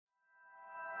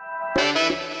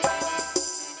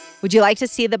Would you like to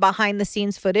see the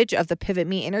behind-the-scenes footage of the Pivot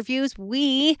Me interviews?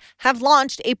 We have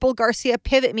launched April Garcia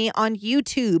Pivot Me on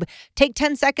YouTube. Take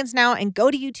 10 seconds now and go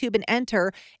to YouTube and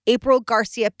enter April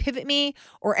Garcia Pivot Me,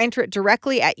 or enter it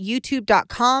directly at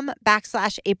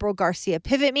youtube.com/April Garcia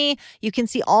Pivot Me. You can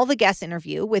see all the guest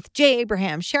interview with Jay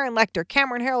Abraham, Sharon Lecter,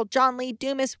 Cameron Harold, John Lee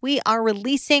Dumas. We are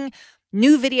releasing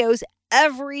new videos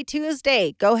every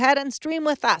Tuesday. Go ahead and stream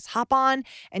with us. Hop on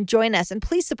and join us. And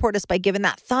please support us by giving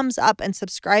that thumbs up and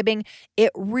subscribing.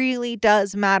 It really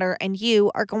does matter, and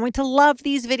you are going to love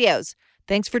these videos.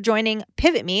 Thanks for joining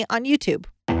Pivot Me on YouTube.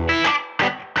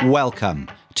 Welcome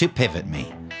to Pivot Me,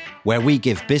 where we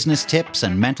give business tips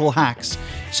and mental hacks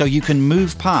so you can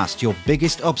move past your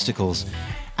biggest obstacles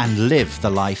and live the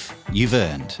life you've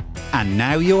earned. And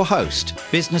now your host,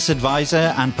 business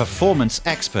advisor and performance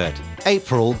expert,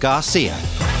 April Garcia.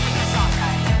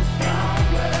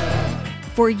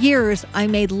 For years, I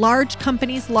made large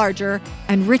companies larger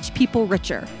and rich people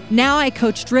richer. Now I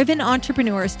coach driven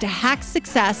entrepreneurs to hack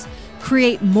success,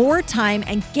 create more time,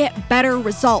 and get better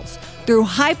results through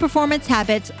high performance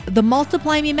habits, the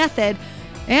Multiply Me method,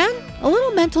 and a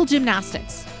little mental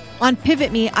gymnastics. On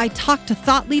Pivot Me, I talk to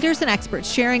thought leaders and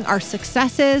experts sharing our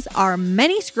successes, our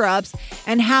many screw-ups,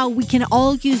 and how we can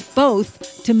all use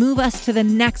both to move us to the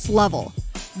next level.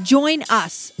 Join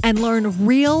us and learn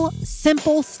real,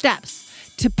 simple steps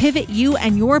to pivot you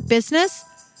and your business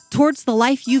towards the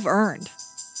life you've earned.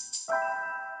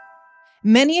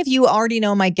 Many of you already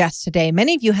know my guest today.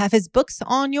 Many of you have his books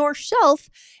on your shelf.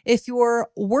 If you're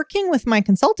working with my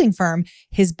consulting firm,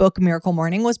 his book, Miracle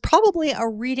Morning, was probably a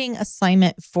reading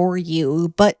assignment for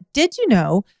you. But did you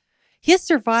know he has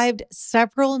survived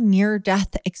several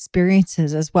near-death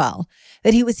experiences as well?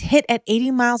 That he was hit at 80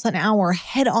 miles an hour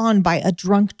head-on by a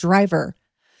drunk driver.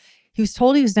 He was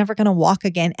told he was never going to walk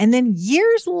again. And then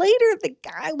years later, the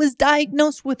guy was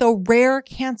diagnosed with a rare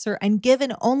cancer and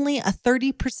given only a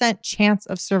 30% chance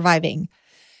of surviving.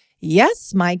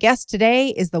 Yes, my guest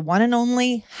today is the one and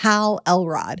only Hal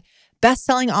Elrod,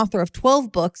 best-selling author of 12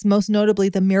 books, most notably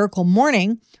The Miracle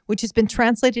Morning, which has been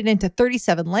translated into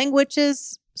 37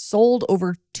 languages, sold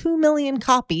over 2 million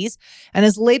copies. And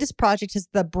his latest project is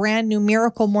the brand new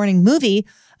Miracle Morning movie,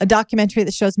 a documentary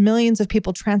that shows millions of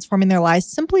people transforming their lives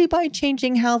simply by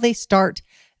changing how they start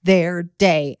their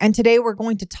day. And today we're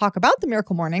going to talk about the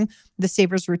Miracle Morning, the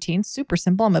Savers routine. Super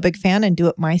simple. I'm a big fan and do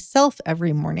it myself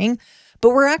every morning. But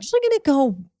we're actually going to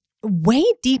go way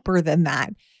deeper than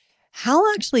that. Hal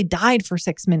actually died for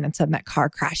 6 minutes in that car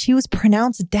crash. He was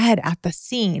pronounced dead at the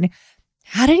scene.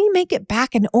 How did he make it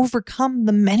back and overcome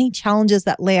the many challenges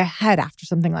that lay ahead after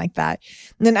something like that?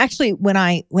 And then actually, when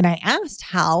I asked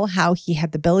Hal how he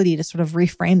had the ability to sort of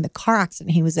reframe the car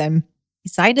accident he was in, he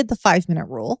cited the 5-minute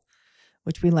rule,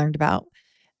 which we learned about.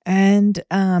 And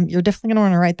you're definitely going to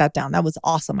want to write that down. That was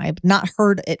awesome. I have not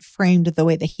heard it framed the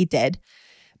way that he did.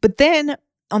 But then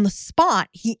on the spot,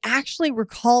 he actually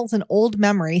recalls an old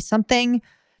memory, something,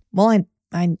 well,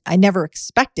 I never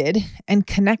expected, and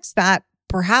connects that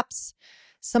perhaps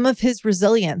some of his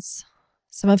resilience,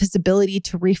 some of his ability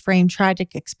to reframe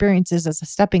tragic experiences as a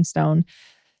stepping stone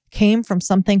came from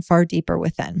something far deeper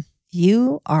within.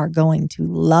 You are going to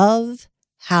love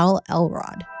Hal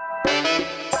Elrod.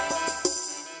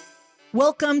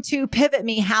 Welcome to Pivot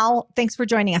Me, Hal. Thanks for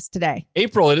joining us today.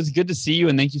 April, it is good to see you,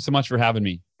 and thank you so much for having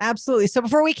me. Absolutely. So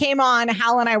before we came on,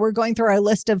 Hal and I were going through our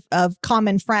list of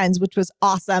common friends, which was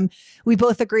awesome. We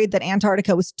both agreed that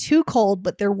Antarctica was too cold,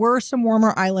 but there were some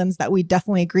warmer islands that we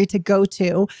definitely agreed to go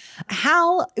to.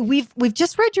 Hal, we've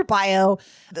just read your bio.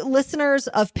 The listeners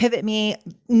of Pivot Me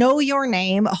know your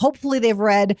name. Hopefully they've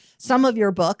read some of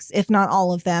your books, if not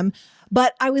all of them.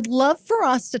 But I would love for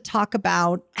us to talk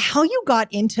about how you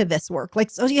got into this work. Like,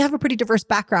 so you have a pretty diverse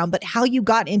background, but how you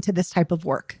got into this type of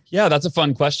work. Yeah, that's a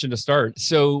fun question to start.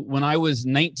 So when I was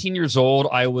 19 years old,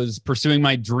 I was pursuing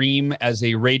my dream as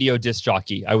a radio disc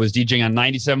jockey. I was DJing on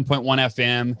 97.1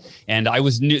 FM, and I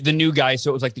was the new guy.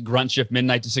 So it was like the grunt shift,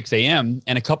 midnight to 6 a.m.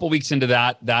 And a couple weeks into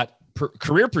that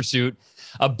career pursuit,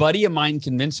 a buddy of mine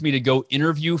convinced me to go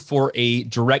interview for a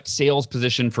direct sales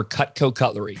position for Cutco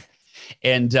Cutlery.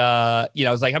 And, I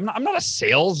was like, I'm not a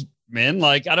salesman.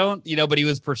 Like, I don't, but he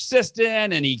was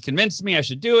persistent and he convinced me I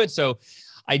should do it. So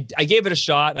I gave it a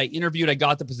shot. I interviewed, I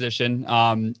got the position.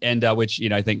 Which,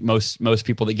 I think most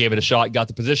people that gave it a shot got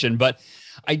the position, but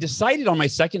I decided on my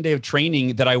second day of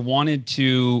training that I wanted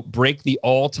to break the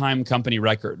all-time company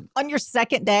record. On your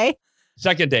second day?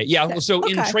 Second day. Yeah. So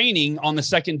in Okay. training on the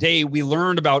second day, we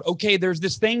learned about, okay, there's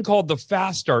this thing called the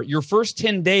fast start. Your first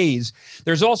 10 days,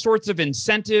 there's all sorts of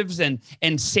incentives and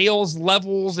sales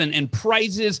levels and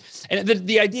prizes. And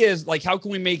the idea is like, how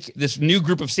can we make this new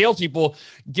group of salespeople,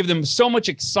 give them so much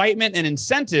excitement and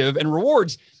incentive and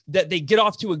rewards that they get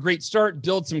off to a great start,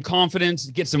 build some confidence,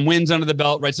 get some wins under the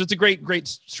belt, right? So it's a great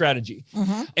strategy.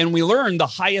 Mm-hmm. And we learned the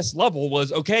highest level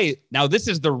was, okay, now this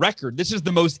is the record. This is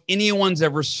the most anyone's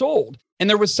ever sold. And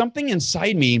there was something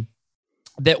inside me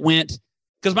that went,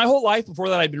 because my whole life before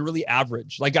that, I'd been really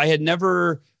average. Like I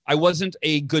wasn't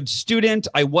a good student.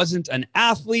 I wasn't an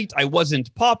athlete. I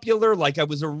wasn't popular. Like I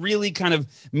was a really kind of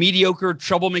mediocre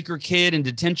troublemaker kid in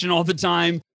detention all the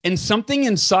time. And something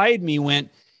inside me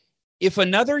went, if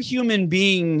another human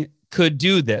being could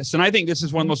do this, and I think this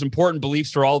is one of the most important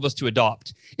beliefs for all of us to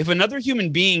adopt. If another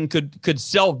human being could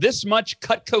sell this much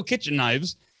Cutco kitchen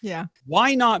knives, Yeah.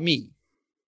 why not me?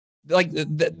 Like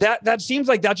that seems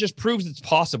like that just proves it's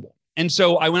possible. And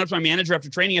so I went up to my manager after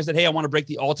training. I said, hey, I want to break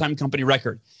the all-time company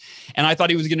record. And I thought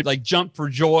he was going to like jump for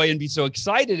joy and be so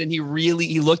excited. And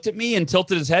he looked at me and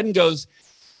tilted his head and goes,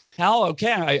 Hal,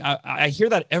 okay, I hear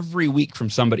that every week from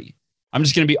somebody. I'm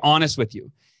just going to be honest with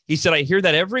you. He said, I hear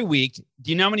that every week.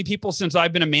 Do you know how many people since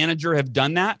I've been a manager have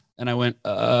done that? And I went,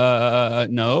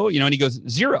 no, and he goes,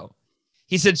 0.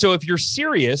 He said, so if you're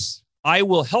serious, I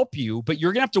will help you, but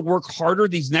you're going to have to work harder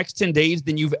these next 10 days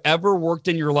than you've ever worked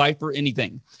in your life or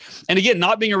anything. And again,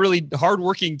 not being a really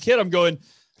hardworking kid, I'm going,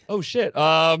 oh shit.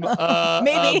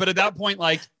 Maybe. But at that point,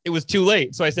 like it was too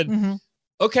late. So I said,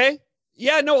 okay,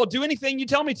 yeah, no, I'll do anything you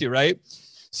tell me to, right?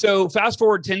 So fast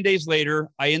forward 10 days later,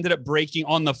 I ended up breaking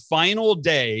on the final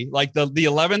day, like the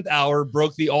 11th hour,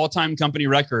 broke the all-time company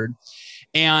record.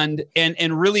 And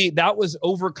really that was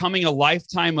overcoming a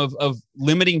lifetime of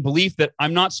limiting belief that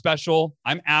I'm not special,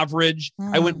 I'm average.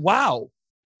 I went, wow,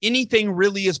 anything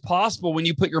really is possible when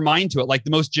you put your mind to it, like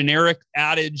the most generic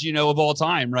adage, of all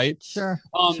time, right? Sure.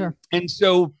 Sure. And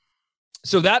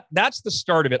so that's the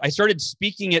start of it. I started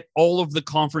speaking at all of the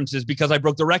conferences because I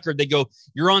broke the record. They go,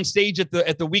 you're on stage at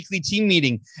the weekly team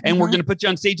meeting, and we're going to put you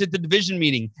on stage at the division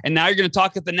meeting. And now you're going to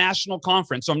talk at the national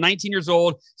conference. So I'm 19 years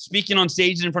old, speaking on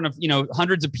stage in front of,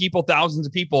 hundreds of people, thousands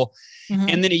of people.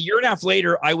 And then a year and a half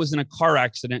later, I was in a car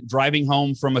accident driving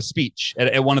home from a speech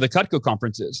at one of the Cutco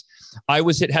conferences. I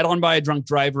was hit head on by a drunk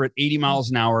driver at 80 miles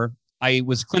an hour. I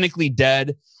was clinically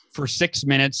dead for 6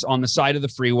 minutes on the side of the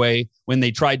freeway when they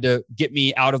tried to get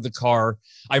me out of the car.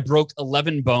 I broke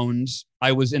 11 bones.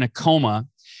 I was in a coma.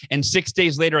 And 6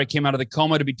 days later, I came out of the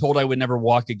coma to be told I would never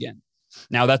walk again.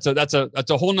 Now that's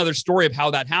a whole nother story of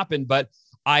how that happened. But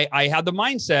I had the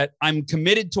mindset, I'm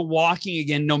committed to walking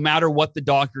again, no matter what the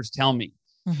doctors tell me.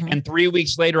 And 3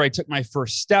 weeks later, I took my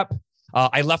first step.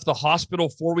 I left the hospital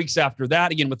 4 weeks after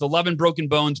that, again, with 11 broken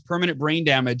bones, permanent brain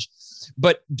damage.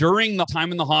 But during the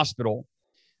time in the hospital,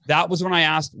 that was when I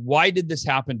asked, why did this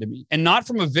happen to me? And not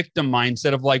from a victim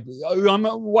mindset of like,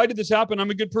 why did this happen? I'm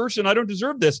a good person. I don't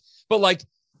deserve this. But like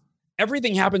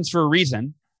everything happens for a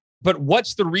reason. But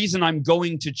what's the reason I'm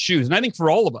going to choose? And I think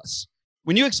for all of us,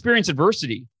 when you experience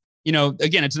adversity,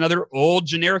 again, it's another old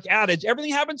generic adage.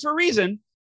 Everything happens for a reason.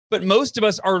 But most of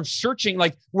us are searching,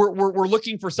 like we're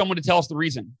looking for someone to tell us the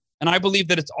reason. And I believe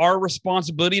that it's our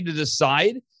responsibility to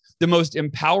decide the most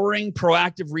empowering,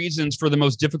 proactive reasons for the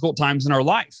most difficult times in our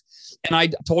life. And I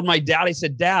told my dad, I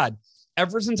said, Dad,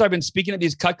 ever since I've been speaking at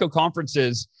these Cutco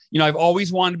conferences, I've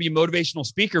always wanted to be a motivational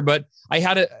speaker, but I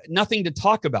had nothing to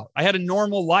talk about. I had a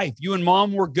normal life. You and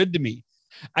Mom were good to me.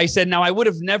 I said, now I would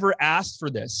have never asked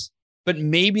for this, but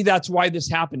maybe that's why this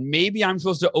happened. Maybe I'm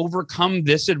supposed to overcome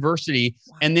this adversity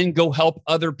and then go help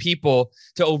other people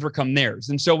to overcome theirs.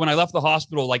 And so when I left the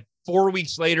hospital, like 4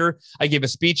 weeks later, I gave a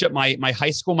speech at my high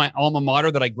school, my alma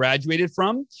mater that I graduated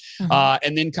from.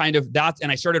 And then kind of that,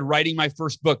 and I started writing my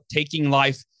first book, Taking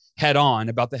Life Head On,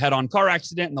 about the head-on car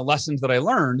accident and the lessons that I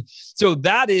learned. So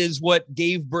that is what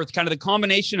gave birth, kind of the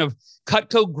combination of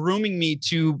Cutco grooming me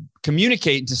to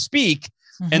communicate and to speak,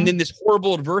 and then this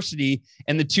horrible adversity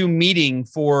and the two meeting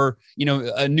for,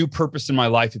 a new purpose in my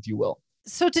life, if you will.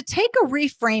 So to take a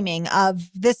reframing of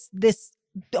this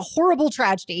horrible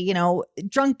tragedy,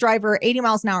 drunk driver, 80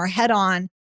 miles an hour head on,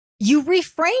 you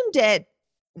reframed it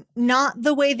not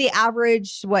the way the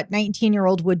average,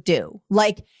 19-year-old would do.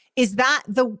 Like, is that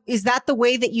the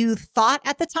way that you thought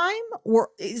at the time? Or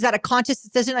is that a conscious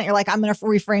decision that you're like, I'm going to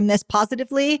reframe this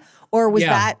positively? Or was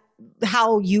that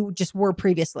how you just were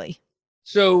previously?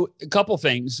 So a couple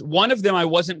things. One of them I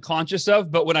wasn't conscious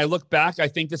of, but when I look back, I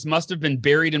think this must have been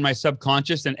buried in my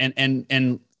subconscious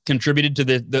and contributed to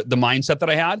the mindset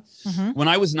that I had. When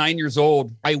I was 9 years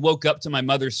old, I woke up to my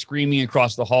mother screaming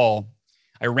across the hall.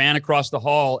 I ran across the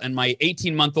hall, and my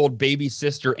 18-month-old baby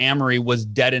sister, Amory, was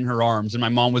dead in her arms, and my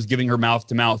mom was giving her mouth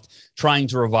to mouth, trying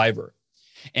to revive her.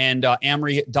 And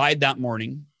Amory died that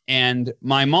morning. And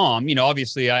my mom,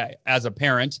 obviously, as a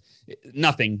parent,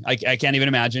 nothing. I can't even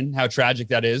imagine how tragic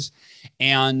that is.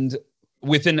 And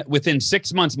within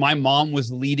 6 months, my mom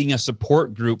was leading a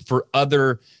support group for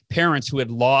other parents who had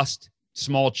lost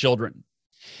small children.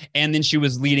 And then she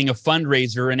was leading a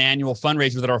fundraiser, an annual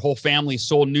fundraiser that our whole family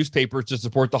sold newspapers to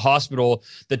support the hospital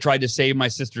that tried to save my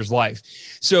sister's life.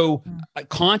 So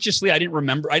consciously, I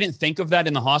didn't think of that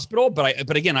in the hospital,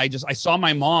 but again, I saw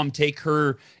my mom take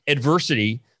her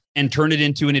adversity and turn it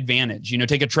into an advantage,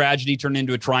 take a tragedy, turn it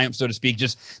into a triumph, so to speak.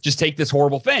 Just take this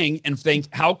horrible thing and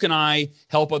think, how can I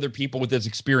help other people with this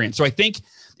experience? So I think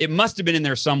it must have been in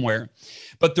there somewhere.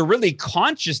 But the really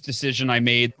conscious decision I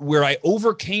made, where I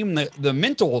overcame the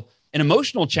mental and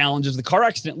emotional challenges of the car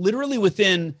accident, literally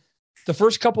within the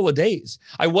first couple of days.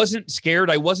 I wasn't scared.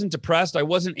 I wasn't depressed. I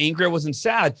wasn't angry. I wasn't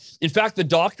sad. In fact, the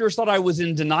doctors thought I was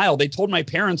in denial. They told my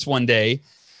parents one day,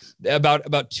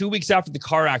 about 2 weeks after the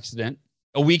car accident,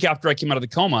 a week after I came out of the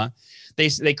coma,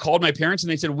 they called my parents and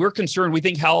they said, we're concerned. We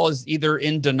think Hal is either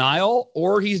in denial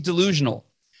or he's delusional.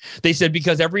 They said,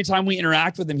 because every time we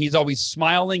interact with him, he's always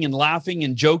smiling and laughing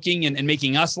and joking and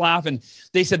making us laugh. And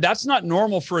they said, that's not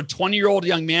normal for a 20-year-old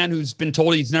young man who's been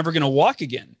told he's never going to walk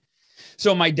again.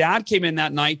 So my dad came in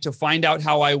that night to find out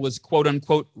how I was, quote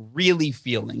unquote, really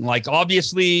feeling. Like,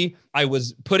 obviously I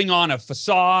was putting on a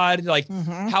facade. Like,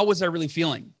 how was I really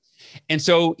feeling? And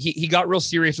so he got real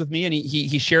serious with me, and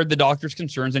he shared the doctor's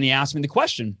concerns, and he asked me the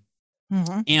question.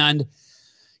 And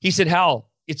he said, Hal,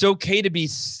 it's okay to be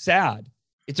sad.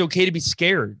 It's okay to be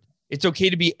scared. It's okay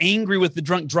to be angry with the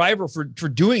drunk driver for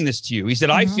doing this to you. He said,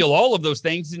 I feel all of those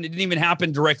things, and it didn't even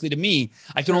happen directly to me.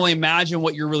 I can only imagine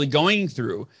what you're really going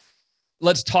through.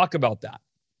 Let's talk about that.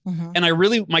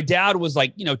 And my dad was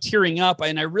like, tearing up,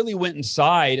 and I really went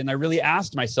inside and I really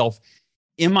asked myself,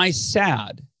 am I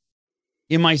sad?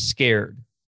 Am I scared?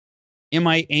 Am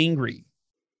I angry?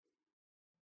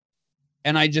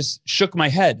 And I just shook my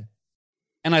head.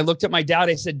 And I looked at my dad.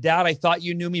 I said, Dad, I thought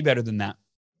you knew me better than that.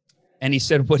 And he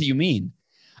said, what do you mean?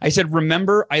 I said,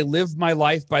 remember, I lived my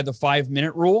life by the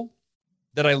 5-minute rule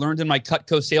that I learned in my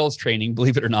Cutco sales training,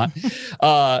 believe it or not.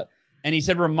 And he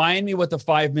said, remind me what the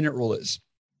 5-minute rule is.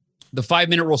 The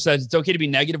 5-minute rule says it's okay to be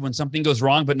negative when something goes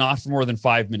wrong, but not for more than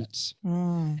 5 minutes.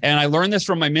 And I learned this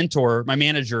from my mentor, my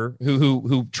manager,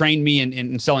 who trained me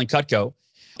in selling Cutco.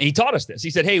 And he taught us this.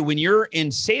 He said, hey, when you're in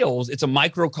sales, it's a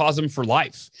microcosm for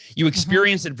life. You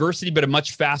experience adversity, but at a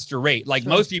much faster rate. Like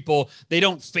most people, they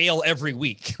don't fail every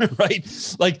week,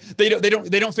 right? Like they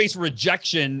don't face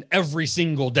rejection every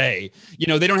single day.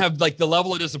 They don't have like the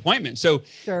level of disappointment. So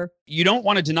you don't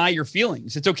want to deny your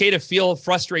feelings. It's okay to feel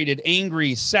frustrated,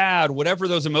 angry, sad, whatever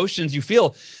those emotions you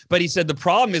feel. But he said, the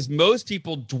problem is most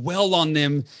people dwell on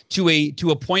them to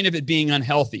a point of it being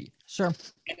unhealthy. And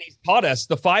he taught us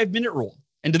the 5-minute rule.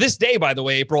 And to this day, by the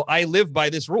way, April, I live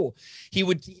by this rule. He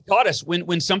taught us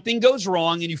when something goes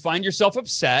wrong and you find yourself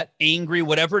upset, angry,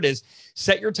 whatever it is,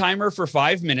 set your timer for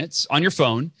 5 minutes on your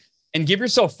phone and give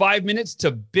yourself 5 minutes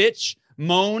to bitch,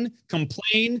 moan,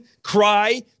 complain,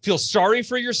 cry, feel sorry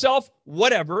for yourself,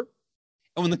 whatever.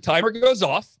 And when the timer goes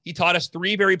off, he taught us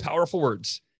 3 very powerful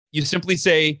words. You simply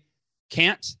say,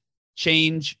 can't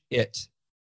change it.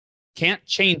 Can't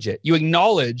change it. You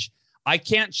acknowledge, I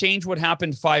can't change what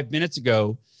happened 5 minutes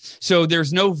ago. So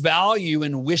there's no value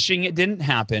in wishing it didn't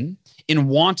happen, in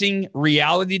wanting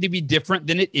reality to be different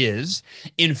than it is,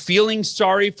 in feeling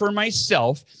sorry for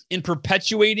myself, in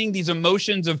perpetuating these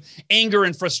emotions of anger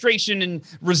and frustration and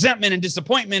resentment and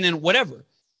disappointment and whatever.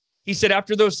 He said,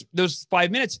 after those 5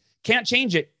 minutes, can't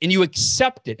change it. And you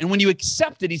accept it. And when you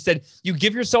accept it, he said, you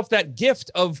give yourself that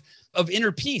gift of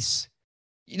inner peace.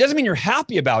 It doesn't mean you're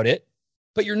happy about it,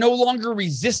 but you're no longer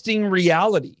resisting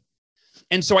reality.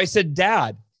 And so I said,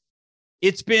 Dad,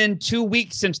 it's been 2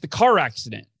 weeks since the car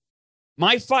accident.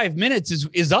 My 5 minutes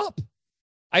is up.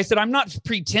 I said, I'm not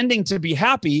pretending to be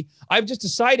happy. I've just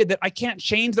decided that I can't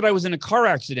change that I was in a car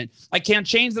accident. I can't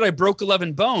change that I broke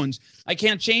 11 bones. I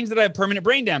can't change that I have permanent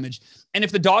brain damage. And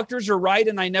if the doctors are right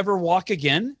and I never walk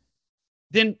again,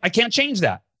 then I can't change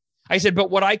that. I said, but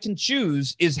what I can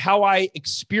choose is how I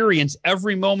experience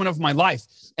every moment of my life.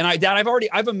 And Dad,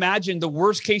 I've imagined the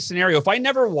worst case scenario. If I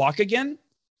never walk again,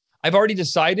 I've already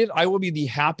decided I will be the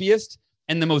happiest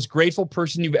and the most grateful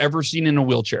person you've ever seen in a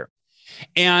wheelchair.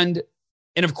 And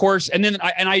of course,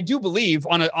 I do believe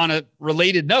on a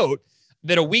related note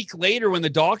that a week later, when the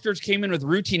doctors came in with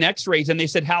routine x-rays and they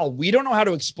said, Hal, we don't know how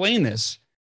to explain this,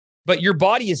 but your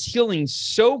body is healing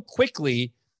so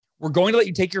quickly. We're going to let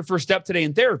you take your first step today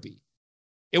in therapy.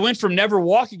 It went from never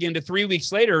walk again to 3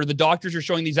 weeks later, the doctors are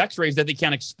showing these x-rays that they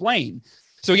can't explain.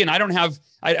 So again,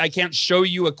 I can't show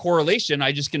you a correlation.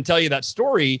 I just can tell you that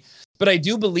story. But I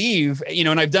do believe,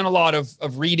 and I've done a lot of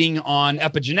reading on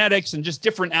epigenetics and just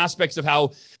different aspects of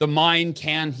how the mind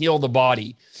can heal the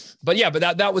body. But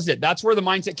that was it. That's where the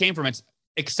mindset came from. It's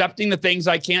accepting the things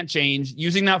I can't change,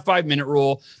 using that 5-minute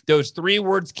rule. Those 3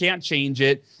 words can't change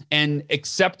it, and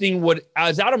accepting what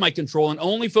is out of my control and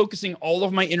only focusing all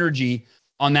of my energy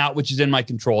on that which is in my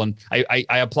control. And I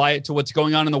apply it to what's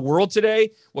going on in the world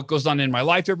today, what goes on in my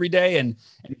life every day, and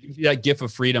gives you that gift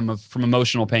of freedom from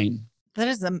emotional pain. That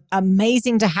is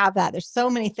amazing to have that. There's so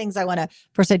many things I want to,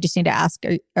 first I just need to ask,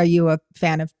 are you a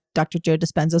fan of Dr. Joe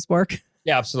Dispenza's work?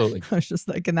 Yeah, absolutely. I was just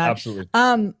thinking that. Absolutely.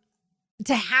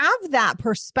 To have that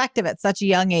perspective at such a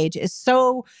young age is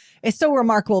so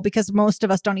remarkable, because most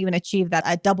of us don't even achieve that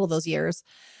at double those years.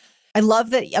 I love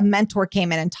that a mentor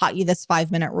came in and taught you this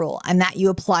 5-minute rule, and that you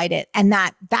applied it, and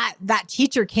that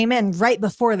teacher came in right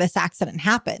before this accident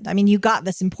happened. I mean, you got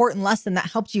this important lesson that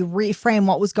helped you reframe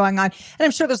what was going on. And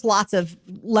I'm sure there's lots of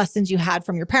lessons you had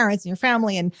from your parents and your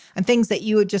family and things that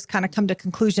you would just kind of come to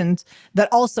conclusions that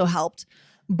also helped.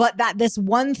 But that this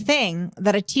one thing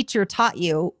that a teacher taught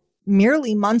you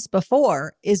merely months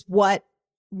before is what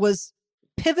was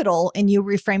pivotal in you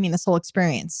reframing this whole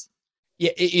experience.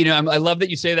 Yeah, I love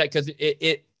that you say that, because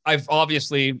I've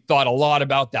obviously thought a lot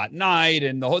about that night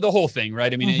and the whole thing,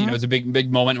 right? I mean, it was a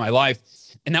big moment in my life.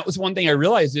 And that was one thing I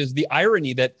realized, is the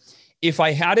irony that if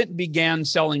I hadn't began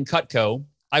selling Cutco,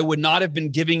 I would not have been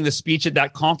giving the speech at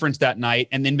that conference that night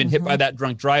and then been hit by that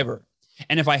drunk driver.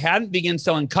 And if I hadn't begun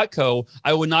selling Cutco,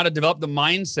 I would not have developed the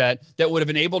mindset that would have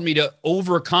enabled me to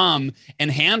overcome and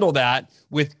handle that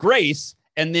with grace,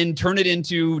 and then turn it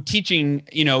into teaching,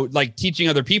 teaching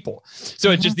other people.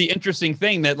 So it's just the interesting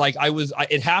thing that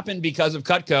it happened because of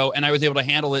Cutco, and I was able to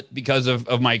handle it because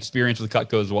of my experience with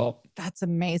Cutco as well. That's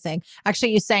amazing.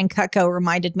 Actually, you saying Cutco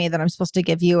reminded me that I'm supposed to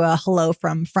give you a hello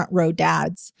from Front Row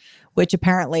Dads, which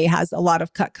apparently has a lot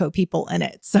of Cutco people in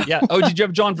it. So yeah. Oh, did you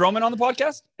have John Vroman on the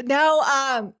podcast?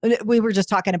 No, we were just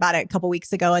talking about it a couple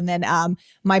weeks ago. And then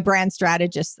my brand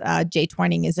strategist, Jay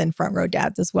Twining, is in Front Row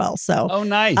Dads as well. So oh,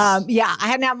 nice. Yeah, I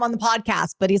hadn't had him on the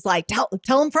podcast, but he's like, tell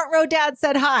him Front Row Dad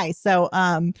said hi. So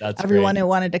that's everyone great. Who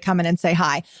wanted to come in and say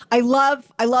hi. I love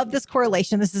this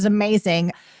correlation. This is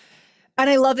amazing. And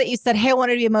I love that you said, hey, I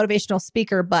wanted to be a motivational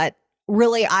speaker, but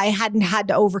really I hadn't had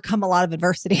to overcome a lot of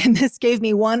adversity. And this gave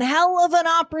me one hell of an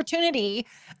opportunity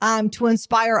to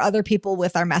inspire other people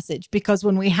with our message. Because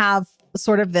when we have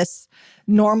sort of this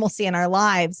normalcy in our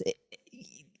lives,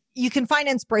 you can find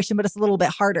inspiration, but it's a little bit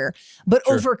harder. But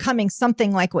Sure. Overcoming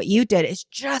something like what you did is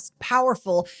just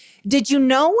powerful. Did you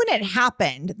know when it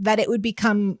happened that it would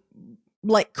become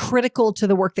critical to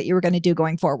the work that you were going to do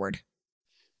going forward?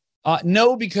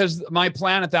 No, because my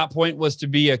plan at that point was to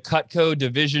be a Cutco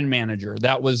division manager.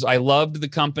 I loved the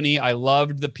company, I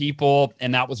loved the people,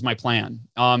 and that was my plan.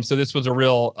 So this was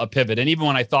a pivot. And even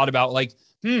when I thought about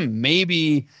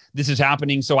maybe this is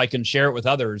happening so I can share it with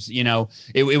others,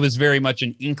 it was very much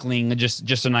an inkling,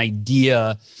 just an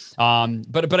idea.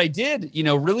 But I did,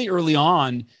 really early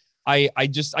on, I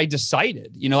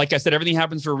decided, like I said, everything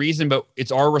happens for a reason, but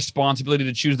it's our responsibility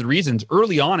to choose the reasons.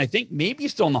 Early on, I think maybe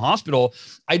still in the hospital,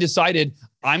 I decided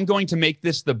I'm going to make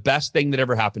this the best thing that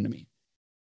ever happened to me.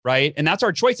 Right. And that's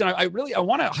our choice. And I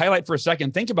want to highlight for a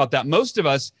second, think about that. Most of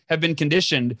us have been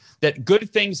conditioned that good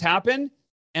things happen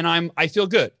and I feel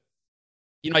good.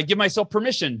 I give myself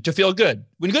permission to feel good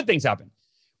when good things happen.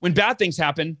 When bad things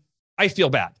happen, I feel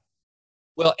bad.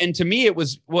 Well, and to me, it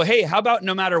was, hey, how about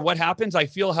no matter what happens, I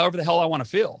feel however the hell I want to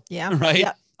feel. Yeah. Right.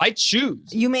 Yeah. I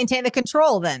choose. You maintain the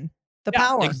control then, the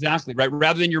power. Exactly. Right.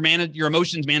 Rather than your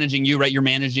emotions managing you, right. You're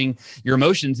managing your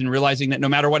emotions and realizing that no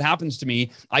matter what happens to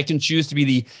me, I can choose to be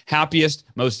the happiest,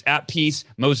 most at peace,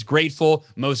 most grateful,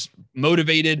 most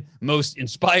motivated, most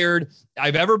inspired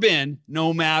I've ever been,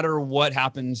 no matter what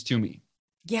happens to me.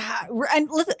 Yeah. And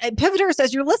listen, pivoters,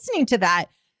 as you're listening to that,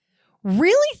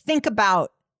 really think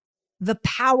about the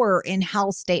power in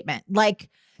Hal's statement.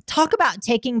 Talk about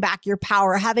taking back your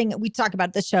power, we talk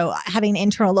about this show, having an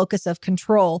internal locus of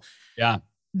control. Yeah.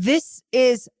 This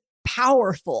is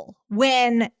powerful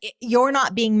when you're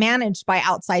not being managed by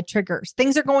outside triggers.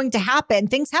 Things are going to happen.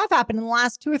 Things have happened in the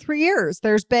last 2 or 3 years.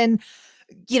 There's been,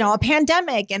 a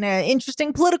pandemic and an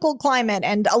interesting political climate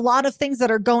and a lot of things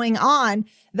that are going on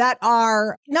that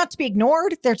are not to be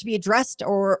ignored. They're to be addressed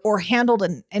or handled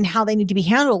and how they need to be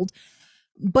handled.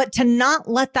 but to not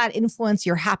let that influence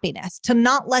your happiness, to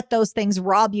not let those things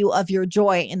rob you of your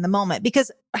joy in the moment.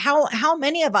 Because how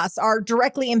many of us are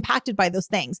directly impacted by those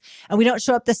things, and we don't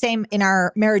show up the same in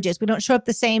our marriages. We don't show up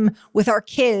the same with our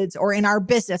kids or in our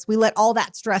business. We let all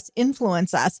that stress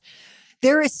influence us.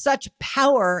 There is such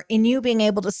power in you being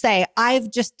able to say,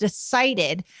 I've just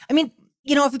decided. I mean,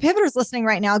 if a pivoter is listening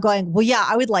right now going, well, yeah,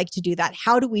 I would like to do that.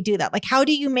 How do we do that? Like, how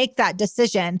do you make that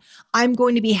decision? I'm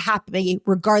going to be happy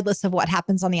regardless of what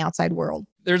happens on the outside world.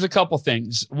 There's a couple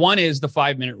things. One is the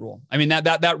 5-minute rule. I mean,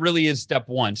 that really is step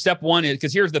one. Step one is,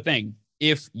 because here's the thing.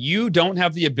 If you don't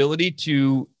have the ability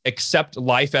to accept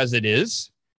life as it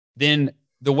is, then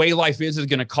the way life is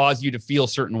going to cause you to feel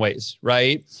certain ways,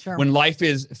 right? Sure. When life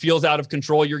feels out of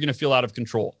control, you're going to feel out of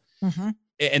control. Mm-hmm.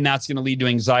 And that's going to lead to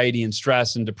anxiety and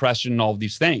stress and depression and all of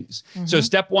these things. Mm-hmm. So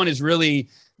step one is really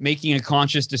making a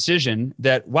conscious decision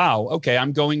that, wow, okay,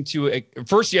 I'm going to,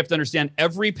 first you have to understand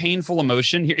every painful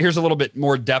emotion. Here's a little bit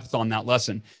more depth on that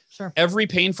lesson. Sure. Every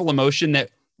painful emotion that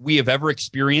we have ever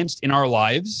experienced in our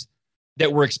lives,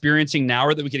 that we're experiencing now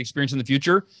or that we could experience in the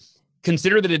future,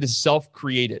 consider that it is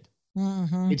self-created.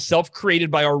 Mm-hmm. It's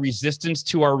self-created by our resistance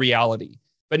to our reality.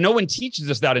 But no one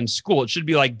teaches us that in school. It should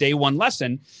be like day one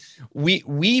lesson.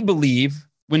 We believe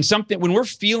when we're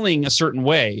feeling a certain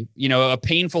way, a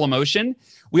painful emotion,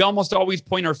 we almost always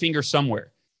point our finger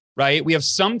somewhere, right? We have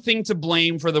something to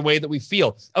blame for the way that we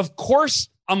feel. Of course,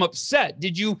 I'm upset.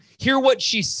 Did you hear what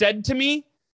she said to me?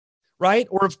 Right?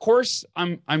 Or of course,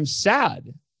 I'm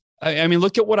sad. I mean,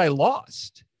 look at what I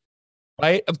lost.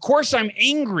 Right? Of course, I'm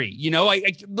angry.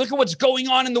 I look at what's going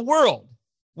on in the world.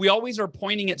 We always are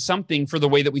pointing at something for the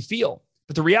way that we feel.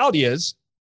 But the reality is,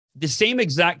 the same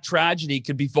exact tragedy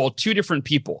could befall two different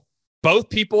people. Both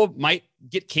people might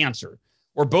get cancer,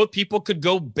 or both people could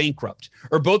go bankrupt,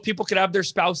 or both people could have their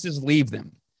spouses leave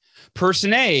them.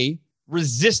 Person A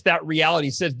resists that reality,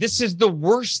 says, this is the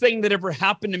worst thing that ever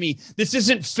happened to me. This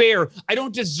isn't fair. I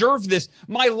don't deserve this.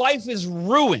 My life is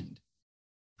ruined.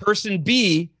 Person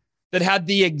B that had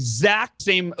the exact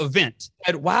same event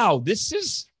said, wow, this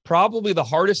is probably the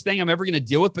hardest thing I'm ever going to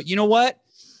deal with. But you know what?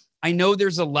 I know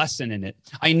there's a lesson in it.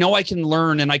 I know I can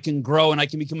learn and I can grow and I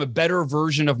can become a better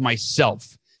version of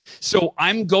myself. So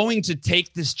I'm going to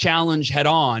take this challenge head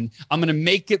on. I'm going to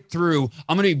make it through.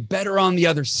 I'm going to be better on the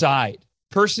other side.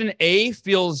 Person A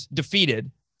feels defeated.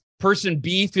 Person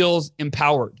B feels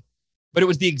empowered. But it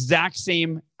was the exact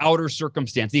same outer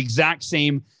circumstance, the exact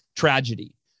same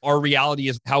tragedy. Our reality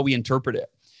is how we interpret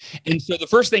it. And so the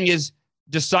first thing is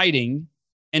deciding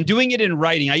and doing it in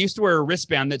writing. I used to wear a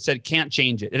wristband that said, can't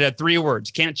change it. It had 3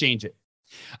 words, can't change it.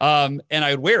 And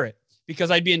I would wear it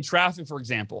because I'd be in traffic, for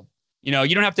example. You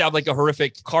don't have to have like a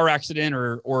horrific car accident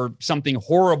or something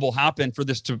horrible happen for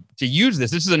this to use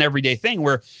this. This is an everyday thing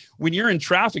where when you're in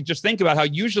traffic, just think about how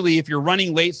usually if you're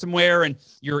running late somewhere and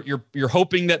you're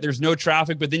hoping that there's no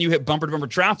traffic, but then you hit bumper to bumper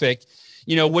traffic,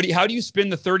 how do you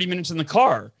spend the 30 minutes in the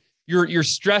car? You're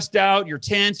stressed out, you're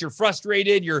tense, you're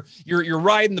frustrated, you're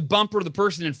riding the bumper of the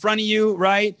person in front of you,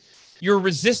 right? You're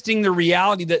resisting the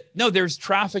reality that no, there's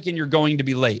traffic and you're going to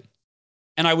be late.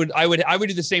 And I would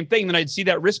do the same thing. Then I'd see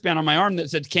that wristband on my arm that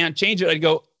said can't change it. I'd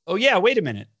go, oh yeah, wait a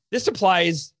minute. This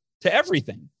applies to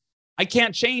everything. I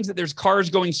can't change that there's cars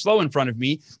going slow in front of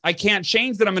me. I can't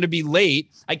change that I'm going to be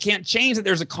late. I can't change that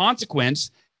there's a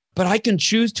consequence, but I can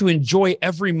choose to enjoy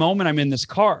every moment I'm in this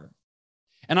car.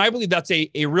 And I believe that's a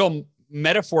real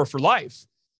metaphor for life.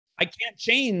 I can't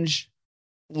change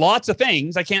lots of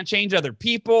things. I can't change other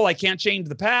people. I can't change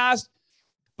the past,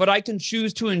 but I can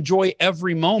choose to enjoy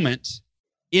every moment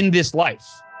in this life.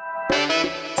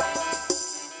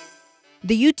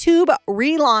 The YouTube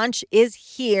relaunch is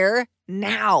here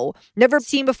now. Never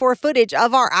seen before footage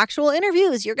of our actual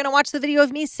interviews. You're going to watch the video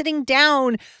of me sitting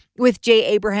down with Jay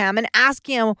Abraham and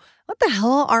asking him, what the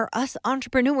hell are us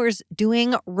entrepreneurs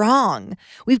doing wrong?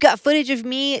 We've got footage of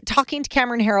me talking to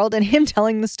Cameron Herold and him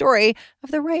telling the story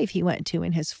of the rave he went to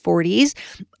in his 40s.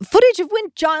 Footage of when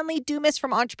John Lee Dumas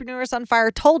from Entrepreneurs on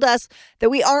Fire told us that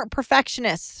we aren't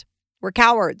perfectionists. We're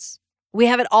cowards. We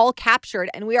have it all captured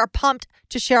and we are pumped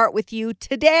to share it with you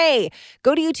today.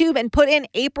 Go to YouTube and put in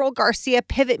April Garcia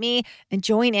Pivot Me and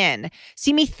join in.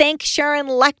 See me thank Sharon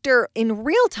Lechter in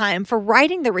real time for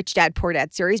writing the Rich Dad Poor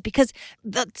Dad series because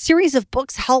the series of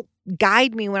books helped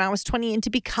guide me when I was 20 into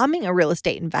becoming a real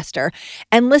estate investor.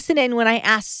 And listen in when I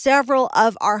ask several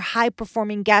of our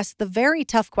high-performing guests the very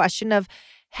tough question of,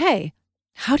 hey,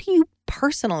 how do you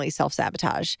personally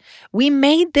self-sabotage. We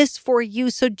made this for you,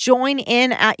 so join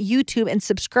in at YouTube and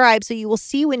subscribe so you will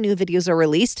see when new videos are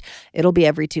released. It'll be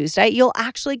every Tuesday. You'll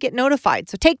actually get notified.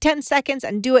 So take 10 seconds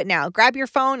and do it now. Grab your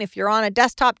phone. If you're on a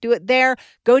desktop, do it there.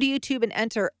 Go to YouTube and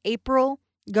enter April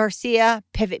Garcia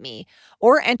Pivot Me,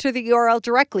 or enter the URL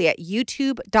directly at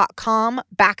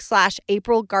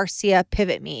youtube.com/April Garcia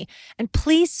Pivot Me. And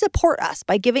please support us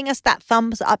by giving us that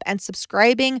thumbs up and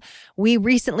subscribing. We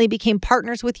recently became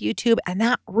partners with YouTube, and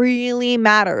that really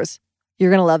matters.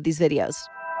 You're going to love these videos.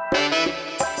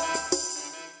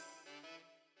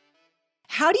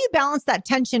 How do you balance that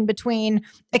tension between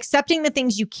accepting the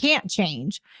things you can't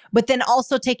change, but then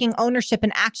also taking ownership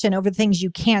and action over the things you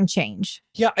can change?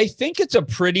 Yeah, I think it's a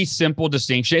pretty simple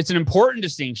distinction. It's an important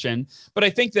distinction, but I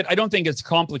don't think it's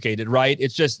complicated, right?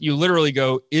 It's just, you literally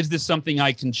go, is this something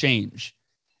I can change?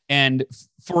 And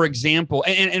for example,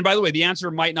 and by the way, the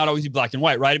answer might not always be black and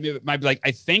white, right? It might be like,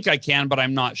 I think I can, but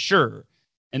I'm not sure.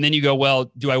 And then you go, well,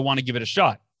 do I want to give it a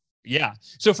shot? Yeah.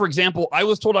 So for example, I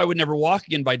was told I would never walk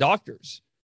again by doctors.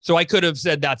 So I could have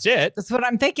said, that's it. That's what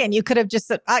I'm thinking. You could have just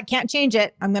said, I can't change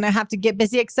it. I'm going to have to get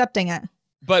busy accepting it.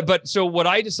 But so what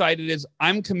I decided is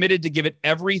I'm committed to give it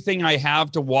everything I have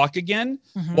to walk again,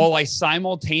 while I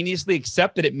simultaneously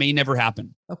accept that it may never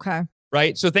happen. Okay.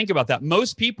 Right. So think about that.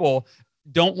 Most people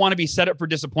don't want to be set up for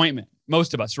disappointment.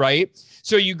 Most of us, right?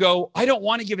 So you go, I don't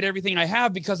want to give it everything I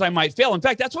have because I might fail. In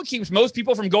fact, that's what keeps most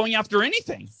people from going after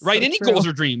anything, right? Any goals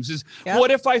or dreams is, what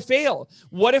if I fail?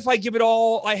 What if I give it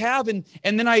all I have and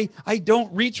then I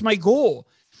don't reach my goal?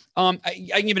 I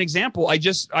can give an example.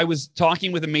 I was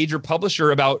talking with a major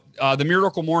publisher about The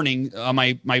Miracle Morning.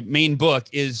 My main book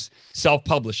is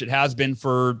self-published. It has been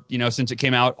for, since it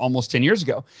came out almost 10 years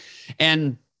ago.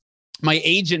 And my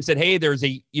agent said, hey, there's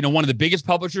one of the biggest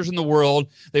publishers in the world.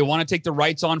 They want to take the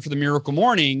rights on for The Miracle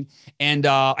Morning. And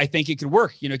I think it could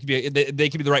work. It could be, they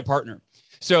could be the right partner.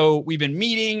 So we've been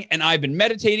meeting and I've been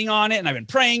meditating on it and I've been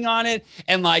praying on it.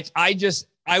 And I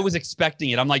was expecting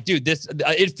it. I'm like, dude, this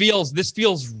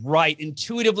feels right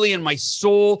intuitively in my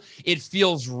soul. It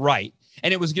feels right.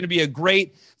 And it was going to be a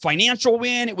great financial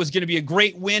win. It was going to be a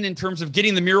great win in terms of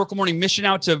getting the Miracle Morning mission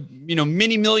out to,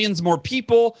 many millions more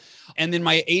people. And then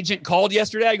my agent called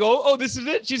yesterday. I go, oh, this is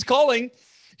it. She's calling.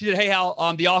 She said, hey,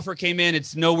 Hal, the offer came in.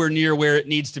 It's nowhere near where it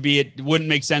needs to be. It wouldn't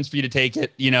make sense for you to take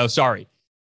it. Sorry.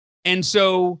 And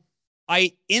so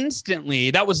I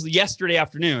instantly, that was yesterday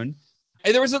afternoon.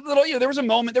 There was a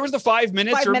moment, there was the 5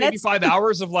 minutes or maybe 5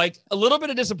 hours of like a little bit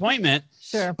of disappointment.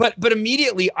 Sure. But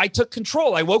immediately I took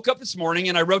control. I woke up this morning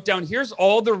and I wrote down, here's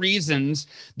all the reasons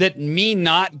that me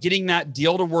not getting that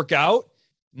deal to work out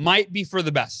might be for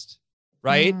the best.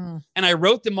 Right. And I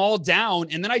wrote them all down.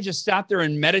 And then I just sat there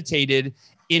and meditated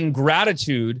in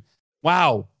gratitude.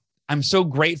 Wow. I'm so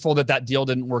grateful that deal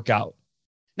didn't work out.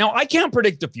 Now I can't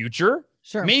predict the future.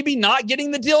 Sure. Maybe not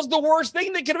getting the deal is the worst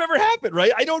thing that could have ever happened,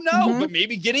 right? I don't know, but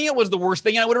maybe getting it was the worst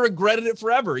thing. And I would have regretted it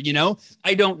forever,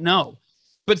 I don't know.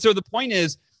 But so the point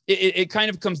is, it kind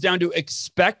of comes down to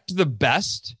expect the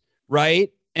best,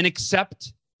 right? And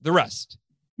accept the rest.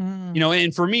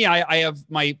 And for me, I have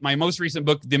my most recent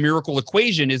book, The Miracle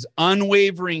Equation, is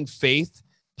unwavering faith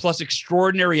plus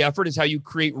extraordinary effort is how you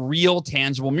create real,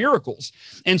 tangible miracles.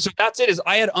 And so that's it, is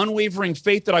I had unwavering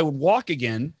faith that I would walk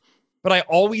again, but I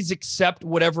always accept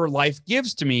whatever life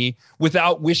gives to me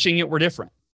without wishing it were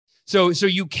different. So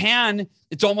you can,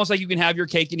 it's almost like you can have your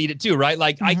cake and eat it too, right?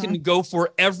 Like I can go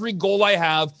for every goal I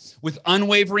have with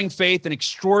unwavering faith and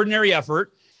extraordinary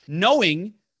effort,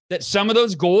 knowing that some of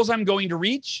those goals I'm going to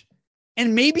reach,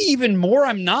 and maybe even more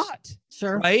I'm not.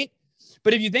 Sure. Right?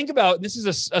 But if you think about, this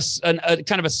is a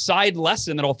kind of a side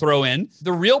lesson that I'll throw in.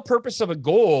 The real purpose of a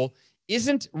goal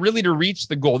isn't really to reach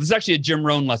the goal. This is actually a Jim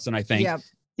Rohn lesson, I think.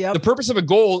 Yep. The purpose of a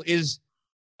goal is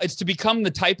to become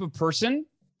the type of person,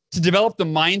 to develop the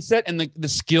mindset and the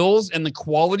skills and the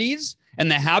qualities and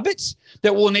the habits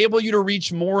that will enable you to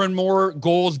reach more and more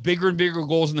goals, bigger and bigger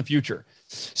goals in the future.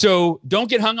 So don't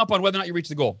get hung up on whether or not you reach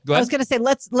the goal. Go ahead. I was going to say,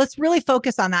 let's really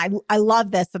focus on that. I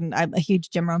love this. And I'm a huge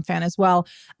Jim Rohn fan as well.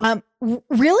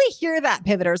 Really hear that,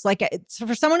 pivoters. Like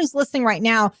for someone who's listening right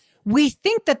now, we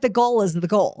think that the goal is the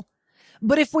goal.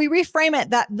 But if we reframe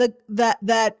it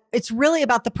that it's really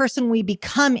about the person we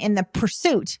become in the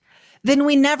pursuit, then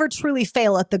we never truly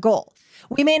fail at the goal.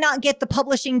 We may not get the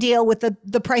publishing deal with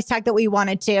the price tag that we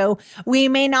wanted to. We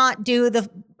may not do the,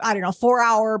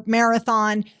 4-hour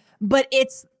marathon, but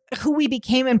it's who we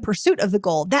became in pursuit of the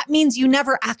goal. That means you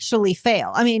never actually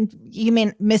fail. I mean, you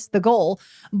may miss the goal,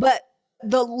 but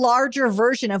the larger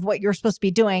version of what you're supposed to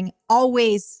be doing,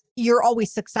 always you're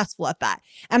always successful at that.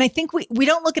 And I think we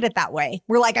don't look at it that way.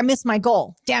 We're like, I missed my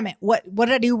goal. Damn it. What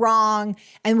did I do wrong?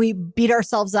 And we beat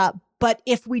ourselves up. But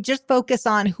if we just focus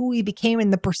on who we became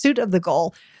in the pursuit of the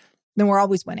goal, then we're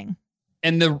always winning.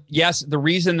 And the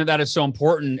reason that is so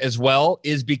important as well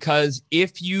is because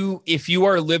if you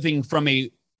are living from a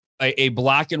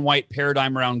black and white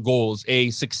paradigm around goals,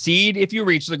 a succeed if you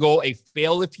reach the goal, a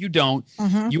fail if you don't,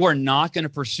 you are not going to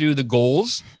pursue the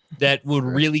goals that would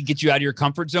really get you out of your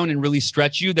comfort zone and really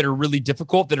stretch you, that are really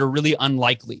difficult, that are really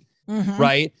unlikely.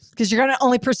 Right? Because you're going to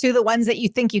only pursue the ones that you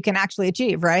think you can actually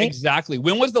achieve, right? Exactly.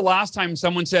 When was the last time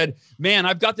someone said, man,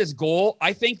 I've got this goal.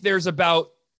 I think there's about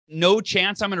no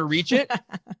chance I'm going to reach it.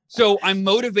 So I'm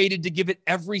motivated to give it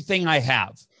everything I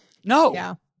have. No.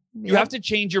 Yeah. You have to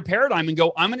change your paradigm and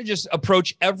go, I'm going to just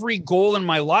approach every goal in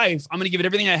my life. I'm going to give it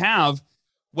everything I have,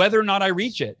 whether or not I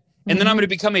reach it. And then I'm going to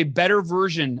become a better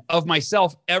version of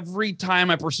myself every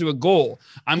time I pursue a goal.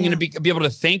 I'm going to be able to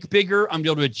think bigger. I'm going to be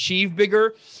able to achieve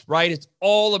bigger, right? It's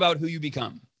all about who you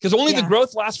become, because only the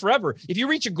growth lasts forever. If you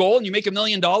reach a goal and you make $1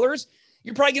 million,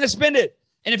 you're probably going to spend it.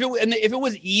 And if it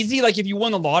was easy, like if you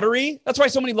won the lottery, that's why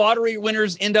so many lottery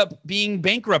winners end up being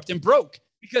bankrupt and broke,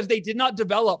 because they did not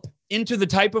develop into the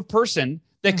type of person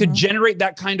that could generate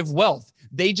that kind of wealth.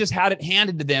 They just had it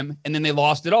handed to them, and then they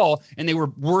lost it all, and they were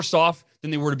worse off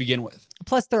than they were to begin with.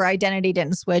 Plus their identity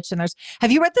didn't switch. And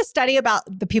have you read the study about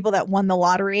the people that won the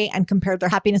lottery and compared their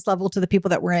happiness level to the people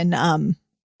that were in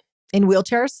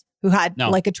wheelchairs who had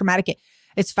like a traumatic?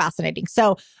 It's fascinating.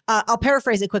 So I'll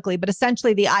paraphrase it quickly, but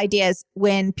essentially the idea is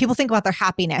when people think about their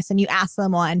happiness and you ask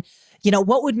someone,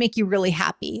 what would make you really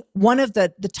happy? One of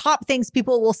the top things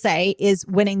people will say is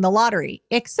winning the lottery,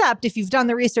 except if you've done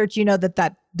the research, you know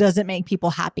that doesn't make people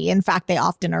happy. In fact, they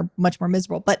often are much more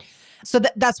miserable. But so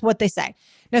that's what they say.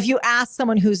 Now, if you ask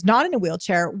someone who's not in a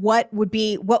wheelchair, what would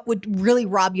really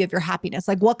rob you of your happiness?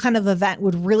 Like what kind of event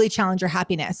would really challenge your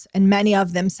happiness? And many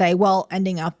of them say, well,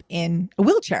 ending up in a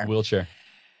wheelchair.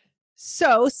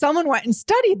 So someone went and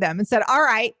studied them and said, all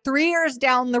right, 3 years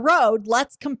down the road,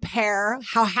 let's compare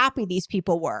how happy these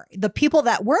people were. The people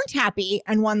that weren't happy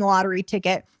and won the lottery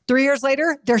ticket, 3 years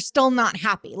later, they're still not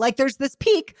happy. Like there's this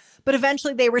peak, but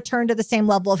eventually they return to the same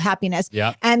level of happiness.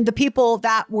 Yeah. And the people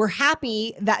that were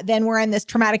happy that then were in this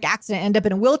traumatic accident, end up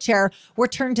in a wheelchair,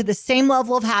 return to the same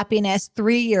level of happiness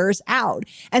 3 years out.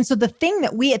 And so the thing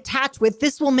that we attach with,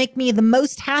 this will make me the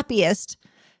most happiest,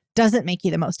 doesn't make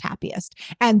you the most happiest.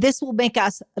 And this will make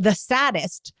us the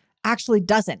saddest actually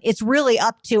doesn't. It's really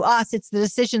up to us. It's the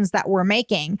decisions that we're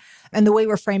making and the way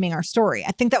we're framing our story.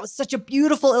 I think that was such a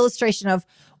beautiful illustration of,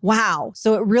 wow.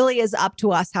 So it really is up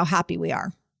to us how happy we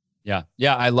are. Yeah.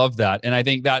 Yeah. I love that. And I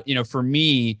think that, for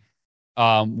me,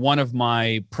 one of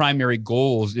my primary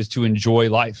goals is to enjoy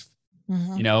life.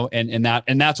 And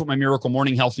that's what my Miracle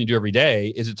Morning helps me do every day.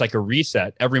 Is it's like a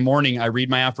reset. Every morning I read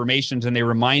my affirmations and they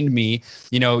remind me,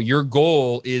 your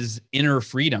goal is inner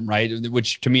freedom, right?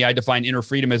 Which to me, I define inner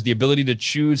freedom as the ability to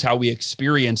choose how we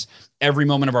experience every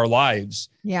moment of our lives.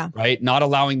 Yeah. Right. Not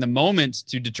allowing the moments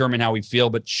to determine how we feel,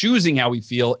 but choosing how we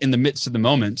feel in the midst of the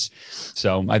moments.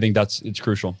 So I think it's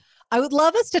crucial. I would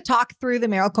love us to talk through the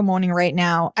Miracle Morning right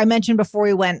now. I mentioned before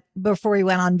we went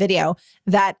on video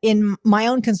that in my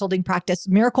own consulting practice,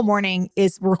 Miracle Morning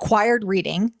is required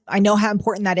reading. I know how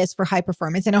important that is for high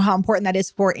performance. I know how important that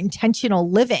is for intentional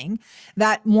living.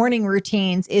 That morning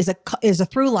routines is a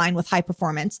through line with high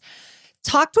performance.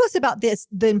 Talk to us about this,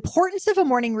 the importance of a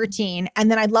morning routine, and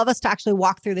then I'd love us to actually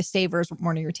walk through the Savers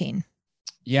morning routine.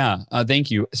 Yeah,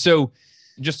 thank you. So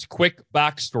just a quick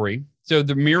backstory. So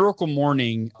the Miracle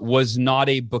Morning was not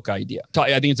a book idea.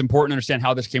 I think it's important to understand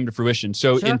how this came to fruition.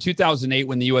 So in 2008,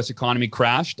 when the U.S. economy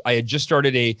crashed, I had just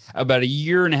started about a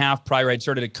year and a half prior, I'd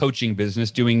started a coaching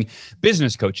business doing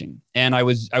business coaching. And I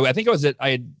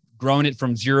had grown it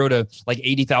from zero to like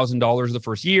 $80,000 the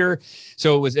first year.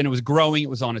 So it was growing, it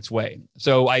was on its way.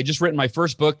 So I had just written my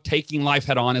first book, Taking Life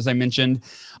Head On, as I mentioned.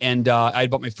 And I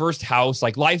had bought my first house.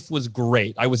 Like life was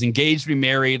great. I was engaged to be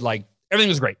married. Like everything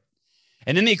was great.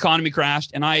 And then the economy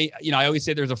crashed. And I always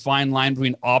say there's a fine line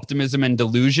between optimism and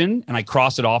delusion. And I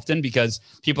cross it often because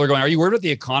people are going, are you worried about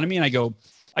the economy? And I go,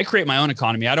 I create my own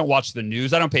economy. I don't watch the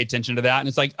news. I don't pay attention to that. And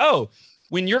it's like, oh,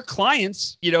 when your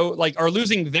clients, are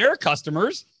losing their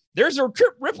customers, there's a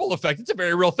ripple effect. It's a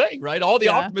very real thing, right? All the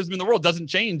optimism in the world doesn't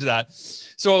change that.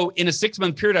 So in a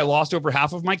 6-month period, I lost over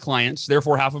half of my clients,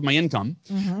 therefore half of my income,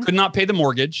 could not pay the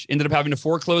mortgage, ended up having to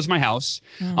foreclose my house,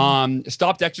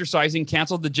 stopped exercising,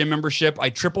 canceled the gym membership. I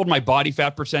tripled my body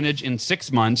fat percentage in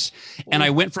 6 months. And I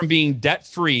went from being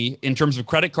debt-free in terms of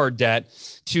credit card debt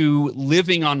to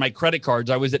living on my credit cards.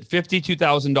 I was at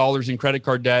 $52,000 in credit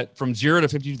card debt from zero to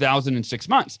 $52,000 in 6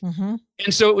 months.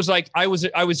 And so it was like I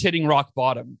was hitting rock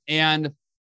bottom, and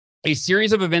a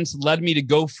series of events led me to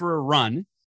go for a run.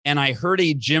 And I heard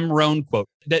a Jim Rohn quote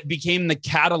that became the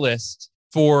catalyst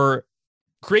for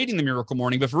creating the Miracle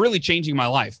Morning, but for really changing my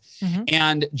life.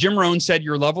 And Jim Rohn said,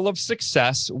 your level of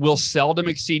success will seldom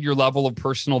exceed your level of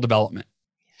personal development.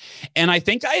 And I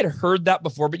think I had heard that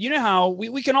before, but you know how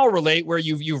we can all relate where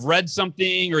you've read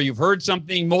something or you've heard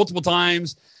something multiple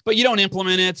times, but you don't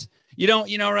implement it. You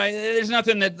don't, right?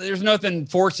 There's nothing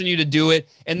forcing you to do it.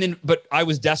 But I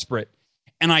was desperate.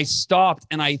 And I stopped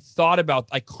and I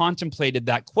contemplated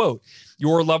that quote.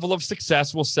 Your level of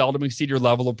success will seldom exceed your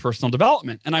level of personal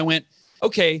development. And I went,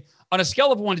 okay, on a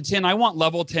scale of 1 to 10, I want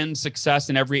level 10 success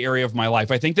in every area of my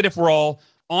life. I think that if we're all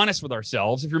honest with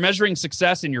ourselves, if you're measuring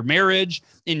success in your marriage,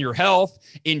 in your health,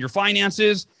 in your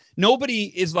finances, nobody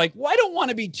is like, well, I don't want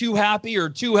to be too happy or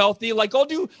too healthy. Like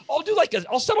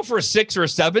I'll settle for a 6 or a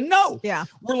 7. No. Yeah.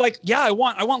 We're like, yeah, I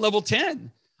want level 10.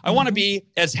 I want to be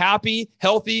as happy,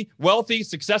 healthy, wealthy,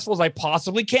 successful as I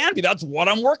possibly can be. That's what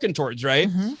I'm working towards, right?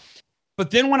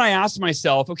 But then when I asked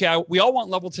myself, okay, we all want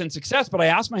level 10 success, but I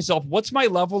asked myself, what's my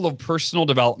level of personal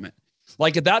development?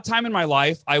 Like at that time in my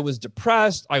life, I was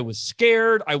depressed. I was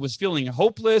scared. I was feeling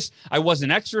hopeless. I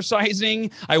wasn't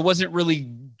exercising. I wasn't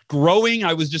really growing.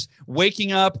 I was just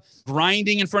waking up,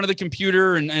 grinding in front of the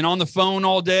computer and on the phone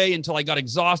all day until I got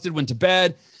exhausted, went to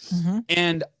bed.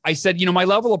 And I said, my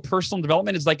level of personal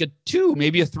development is like a 2,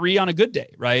 maybe a 3 on a good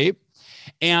day, right?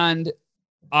 And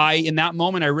in that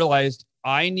moment, I realized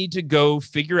I need to go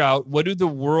figure out what do the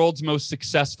world's most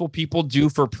successful people do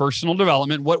for personal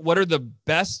development? What are the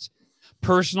best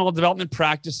personal development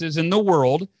practices in the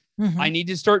world? I need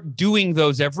to start doing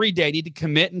those every day. I need to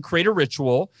commit and create a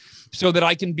ritual so that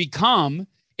I can become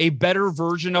a better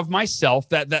version of myself,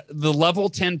 that the level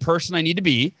 10 person I need to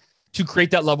be to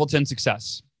create that level 10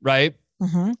 success. Right.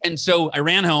 And so I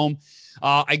ran home,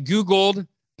 I Googled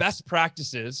best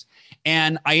practices,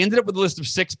 and I ended up with a list of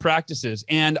 6 practices.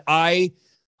 And I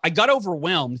got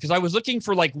overwhelmed because I was looking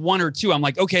for like 1 or 2. I'm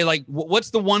like, okay, like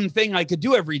what's the one thing I could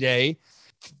do every day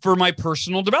for my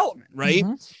personal development? Right.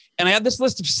 And I had this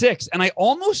list of 6 and I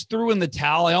almost threw in the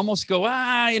towel. I almost go,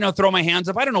 throw my hands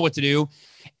up. I don't know what to do.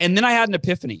 And then I had an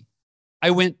epiphany.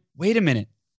 I went, wait a minute.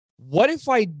 What if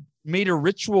I made a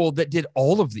ritual that did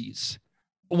all of these?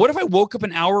 What if I woke up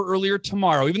an hour earlier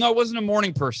tomorrow? Even though I wasn't a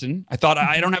morning person, I thought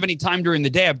I don't have any time during the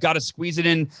day. I've got to squeeze it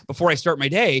in before I start my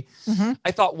day.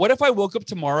 I thought, what if I woke up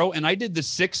tomorrow and I did the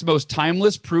 6 most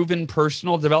timeless, proven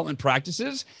personal development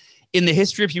practices in the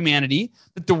history of humanity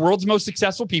that the world's most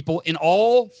successful people in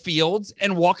all fields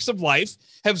and walks of life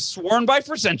have sworn by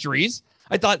for centuries?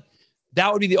 I thought that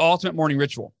would be the ultimate morning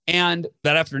ritual. And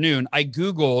that afternoon, I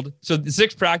Googled, so the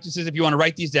 6 practices, if you want to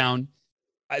write these down,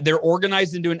 they're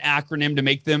organized into an acronym to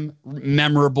make them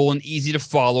memorable and easy to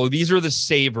follow. These are the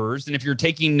savers. And if you're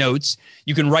taking notes,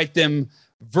 you can write them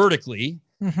vertically.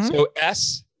 So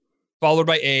S followed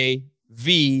by A,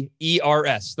 V, E, R,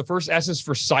 S. The first S is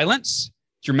for silence.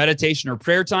 It's your meditation or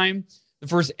prayer time. The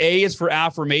first A is for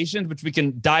affirmations, which we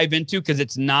can dive into because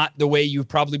it's not the way you've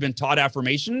probably been taught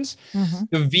affirmations.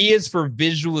 The V is for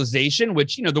visualization,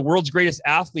 which, the world's greatest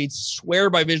athletes swear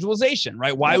by visualization,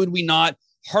 right? Why would we not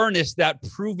harness that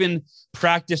proven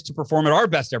practice to perform at our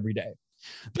best every day?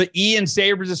 The E in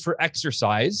savers is for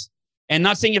exercise. And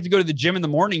not saying you have to go to the gym in the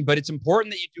morning, but it's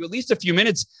important that you do at least a few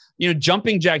minutes,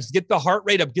 jumping jacks, get the heart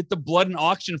rate up, get the blood and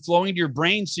oxygen flowing to your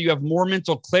brain so you have more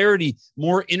mental clarity,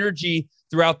 more energy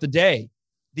throughout the day.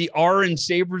 The R in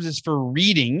savers is for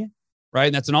reading, right?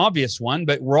 And that's an obvious one,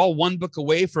 but we're all one book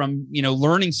away from,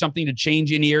 learning something to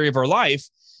change any area of our life.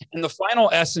 And the final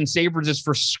S in savers is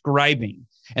for scribing.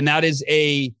 And that is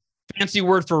a fancy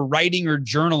word for writing or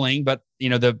journaling, but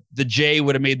the J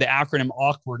would have made the acronym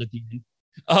awkward at the end.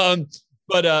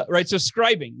 Right. So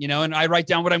scribing, and I write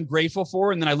down what I'm grateful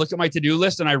for. And then I look at my to-do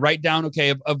list and I write down,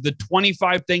 okay, of the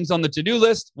 25 things on the to-do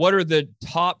list, what are the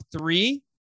top 3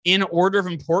 in order of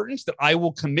importance that I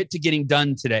will commit to getting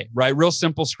done today, right? Real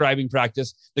simple scribing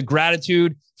practice. The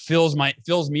gratitude fills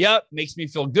me up, makes me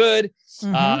feel good.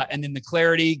 And then the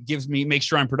clarity makes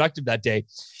sure I'm productive that day.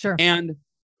 Sure. And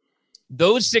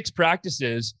those 6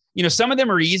 practices, some of them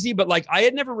are easy, but like I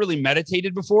had never really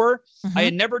meditated before. I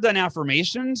had never done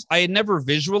affirmations. I had never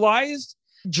visualized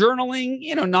journaling,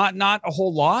 not a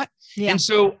whole lot. Yeah. And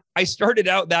so I started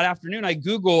out that afternoon, I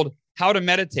Googled how to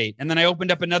meditate. And then I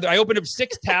opened up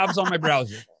 6 tabs on my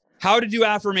browser, how to do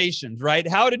affirmations, right?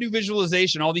 How to do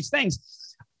visualization, all these things.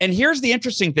 And here's the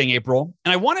interesting thing, April,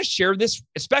 and I want to share this,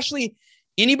 especially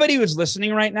anybody who's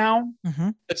listening right now.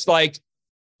 It's like,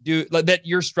 that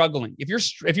you're struggling. If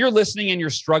you're listening and you're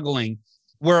struggling,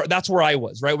 that's where I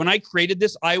was, right? When I created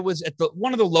this, I was at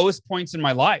one of the lowest points in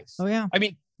my life. Oh, yeah. I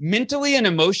mean, mentally and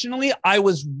emotionally, I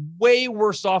was way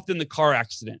worse off than the car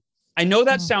accident. I know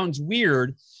that sounds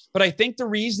weird, but I think the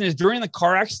reason is during the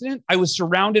car accident, I was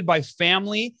surrounded by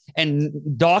family and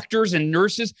doctors and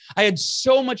nurses. I had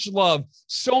so much love,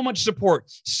 so much support,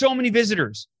 so many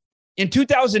visitors. In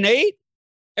 2008,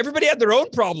 everybody had their own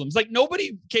problems. Like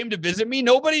nobody came to visit me.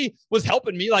 Nobody was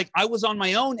helping me. Like I was on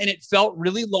my own and it felt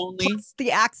really lonely. Plus,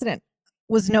 the accident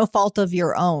was no fault of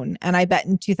your own. And I bet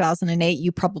in 2008,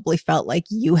 you probably felt like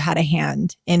you had a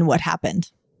hand in what happened.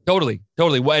 Totally.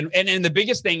 And the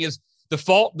biggest thing is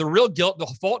the real guilt, the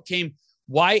fault came.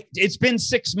 Why? It's been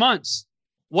 6 months.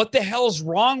 What the hell's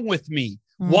wrong with me?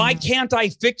 Why can't I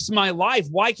fix my life?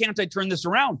 Why can't I turn this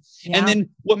around? Yeah. And then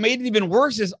what made it even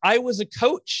worse is I was a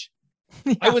coach.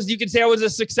 Yeah. You could say I was a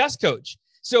success coach.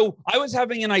 So I was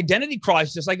having an identity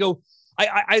crisis. I go,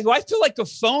 I feel like a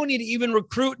phony to even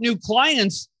recruit new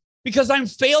clients because I'm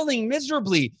failing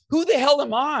miserably. Who the hell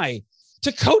am I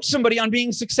to coach somebody on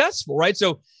being successful? Right.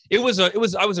 So I was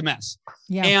a mess.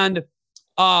 Yeah. And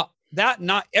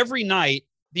not every night,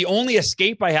 the only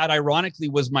escape I had, ironically,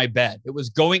 was my bed. It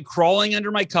was crawling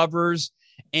under my covers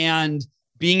and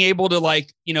being able to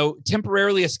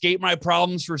temporarily escape my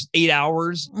problems for 8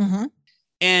 hours. Mm-hmm.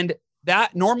 And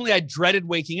that normally I dreaded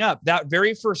waking up. That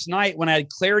very first night when I had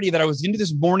clarity that I was into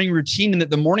this morning routine and that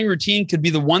the morning routine could be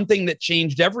the one thing that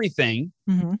changed everything.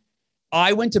 Mm-hmm.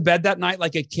 I went to bed that night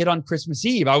like a kid on Christmas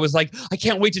Eve. I was like, I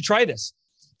can't wait to try this.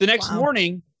 The next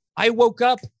morning, I woke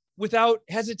up without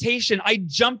hesitation. I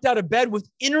jumped out of bed with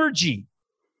energy.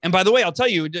 And by the way, I'll tell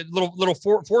you a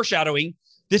little foreshadowing.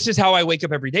 This is how I wake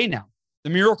up every day now. The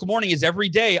miracle morning is every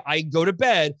day I go to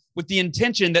bed with the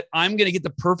intention that I'm going to get the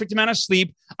perfect amount of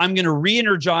sleep. I'm going to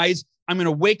re-energize. I'm going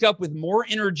to wake up with more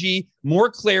energy,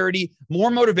 more clarity, more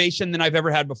motivation than I've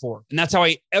ever had before. And that's how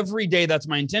every day, that's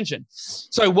my intention.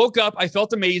 So I woke up, I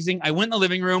felt amazing. I went in the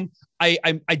living room. I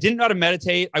didn't know how to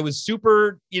meditate. I was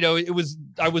super,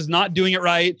 I was not doing it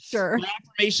right. Sure. My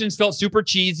affirmations felt super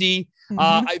cheesy.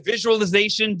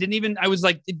 Visualization I was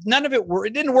like, none of it worked.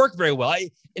 It didn't work very well.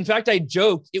 In fact, I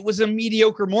joked it was a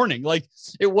mediocre morning. Like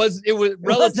it wasn't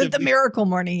the miracle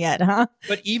morning yet, huh?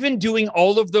 But even doing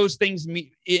all of those things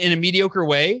in a mediocre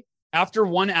way, after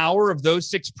 1 hour of those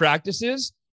 6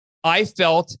 practices, I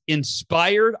felt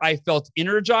inspired. I felt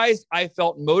energized. I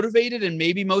felt motivated. And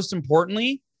maybe most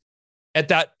importantly,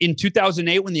 in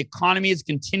 2008, when the economy is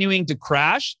continuing to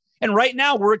crash, and right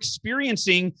now we're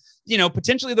experiencing,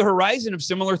 potentially the horizon of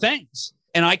similar things.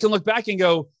 And I can look back and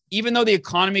go, even though the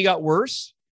economy got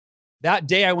worse, that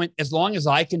day I went, as long as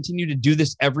I continue to do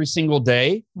this every single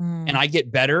day and I get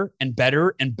better and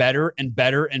better and better and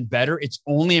better and better, it's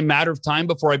only a matter of time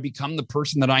before I become the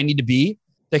person that I need to be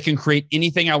that can create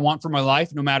anything I want for my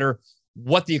life, no matter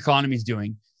what the economy is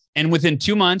doing. And within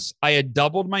 2 months, I had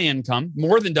doubled my income,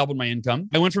 more than doubled my income.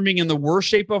 I went from being in the worst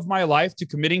shape of my life to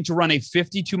committing to run a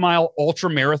 52-mile ultra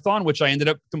marathon, which I ended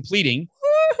up completing.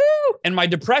 Woo-hoo! And my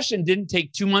depression didn't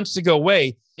take 2 months to go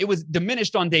away. It was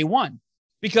diminished on day one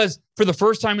because for the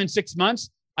first time in 6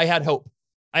 months, I had hope.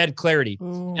 I had clarity.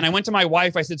 And I went to my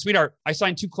wife. I said, sweetheart, I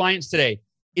signed 2 clients today.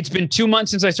 It's been 2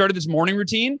 months since I started this morning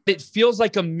routine. It feels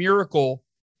like a miracle.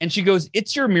 And she goes,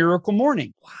 it's your miracle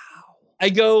morning. Wow. I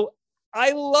go,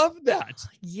 I love that.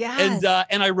 Yes.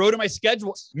 And I wrote in my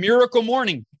schedule, miracle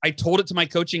morning. I told it to my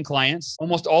coaching clients.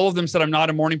 Almost all of them said, I'm not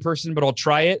a morning person, but I'll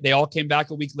try it. They all came back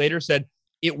a week later, said,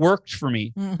 it worked for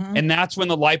me. Mm-hmm. And that's when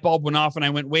the light bulb went off. And I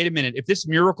went, wait a minute, if this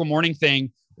miracle morning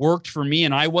thing worked for me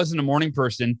and I wasn't a morning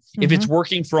person, if it's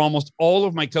working for almost all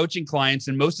of my coaching clients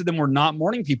and most of them were not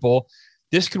morning people,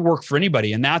 this could work for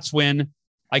anybody. And that's when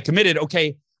I committed,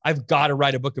 okay, I've got to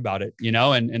write a book about it,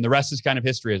 and the rest is kind of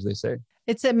history, as they say.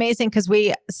 It's amazing because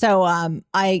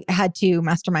I had 2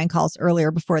 mastermind calls earlier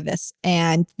before this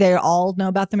and they all know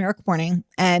about the miracle morning.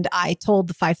 And I told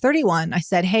the 531, I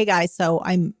said, hey guys, so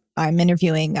I'm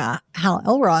interviewing Hal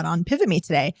Elrod on Pivot Me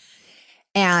today.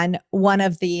 And one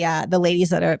of the ladies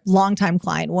that are a longtime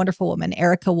client, wonderful woman,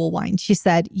 Erica Woolwine, she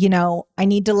said, I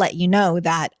need to let you know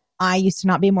that I used to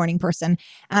not be a morning person.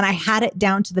 And I had it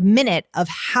down to the minute of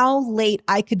how late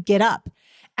I could get up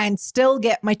and still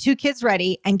get my 2 kids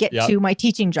ready and get to my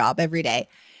teaching job every day.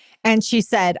 And she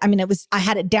said, I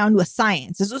had it down to a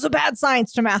science. This was a bad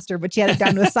science to master, but she had it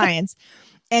down to a science.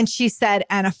 And she said,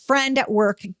 and a friend at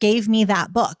work gave me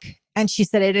that book. And she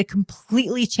said, it had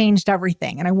completely changed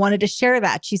everything. And I wanted to share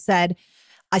that. She said,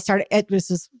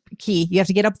 this is key. You have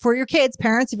to get up before your kids.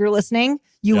 Parents, if you're listening,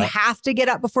 you have to get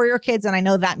up before your kids. And I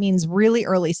know that means really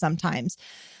early sometimes.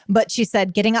 But she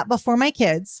said, getting up before my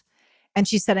kids And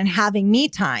she said, and having me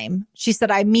time, she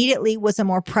said, I immediately was a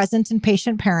more present and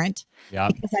patient parent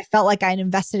because I felt like I had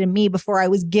invested in me before I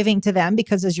was giving to them.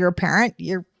 Because as you're a parent,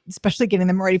 you're especially getting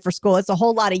them ready for school. It's a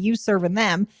whole lot of you serving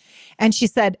them. And she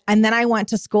said, and then I went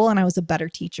to school and I was a better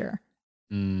teacher.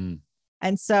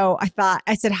 And so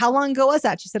I said, how long ago was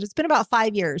that? She said, it's been about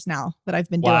 5 years now that I've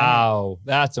been doing it. Wow,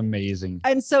 that's amazing.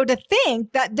 And so to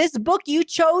think that this book you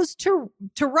chose to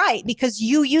write because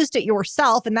you used it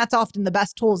yourself, and that's often the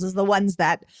best tools is the ones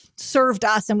that served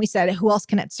us. And we said, who else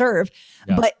can it serve?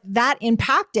 Yeah. But that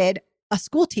impacted a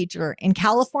school teacher in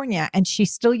California, and she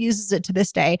still uses it to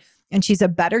this day. And she's a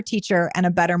better teacher and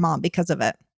a better mom because of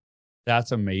it.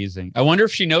 That's amazing. I wonder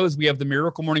if she knows we have the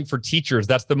Miracle Morning for Teachers.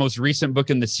 That's the most recent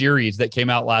book in the series that came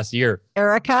out last year.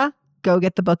 Erica, go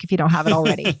get the book if you don't have it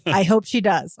already. I hope she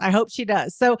does.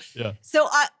 So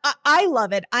I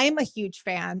love it. I am a huge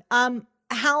fan.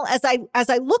 Hal, as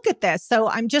I look at this, so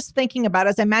I'm just thinking about,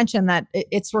 as I mentioned, that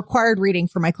it's required reading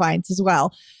for my clients as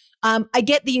well. I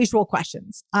get the usual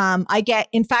questions.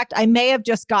 In fact, I may have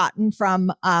just gotten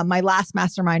from my last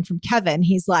mastermind from Kevin.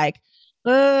 He's like,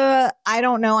 I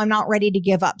don't know. I'm not ready to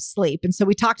give up sleep. And so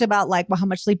we talked about like, well, how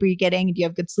much sleep are you getting? Do you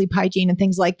have good sleep hygiene and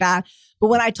things like that? But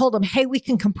when I told him, hey, we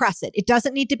can compress it. It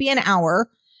doesn't need to be an hour.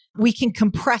 We can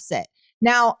compress it.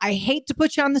 Now, I hate to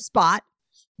put you on the spot,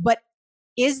 but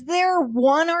is there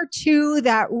one or two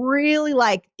that really,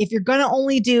 like, if you're going to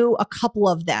only do a couple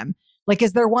of them, like,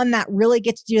 is there one that really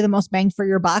gets you the most bang for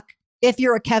your buck? If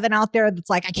you're a Kevin out there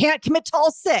that's like, I can't commit to all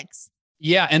 6.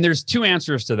 Yeah, and there's 2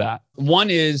 answers to that. One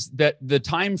is that the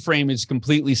time frame is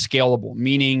completely scalable,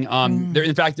 meaning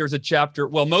in fact, there's a chapter.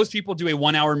 Well, most people do a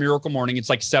 1-hour Miracle Morning. It's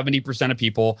like 70% of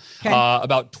people. Okay.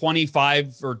 About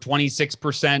 25 or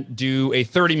 26% do a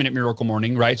 30-minute Miracle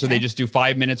Morning, right? So they just do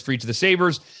 5 minutes for each of the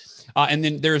savers. And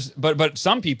then but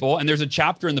some people, and there's a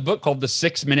chapter in the book called the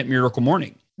 6-minute Miracle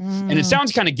Morning. And it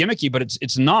sounds kind of gimmicky, but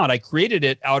it's not. I created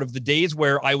it out of the days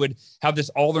where I would have this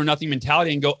all or nothing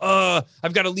mentality and go,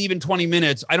 I've got to leave in 20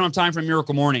 minutes. I don't have time for a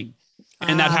Miracle Morning.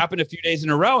 And that happened a few days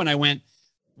in a row. And I went,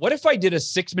 what if I did a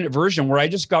 6-minute version where I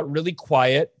just got really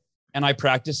quiet and I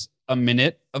practiced a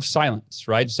minute of silence,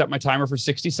 right? Set my timer for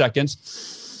 60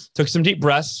 seconds. Took some deep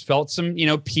breaths, felt some,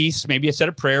 peace. Maybe I said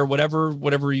a prayer,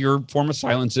 whatever your form of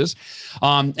silence is.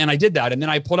 And I did that. And then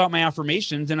I pulled out my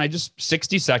affirmations and I just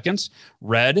 60 seconds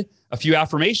read a few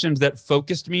affirmations that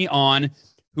focused me on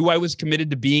who I was committed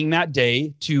to being that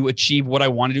day to achieve what I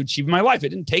wanted to achieve in my life. It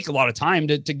didn't take a lot of time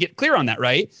to get clear on that,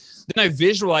 right? Then I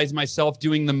visualized myself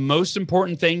doing the most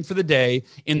important thing for the day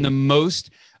in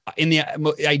the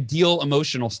ideal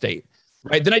emotional state.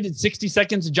 Right. Then I did 60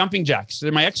 seconds of jumping jacks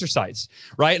in my exercise.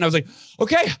 Right. And I was like,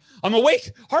 okay, I'm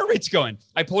awake. Heart rate's going.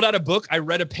 I pulled out a book. I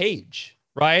read a page.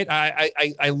 Right.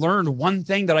 I learned one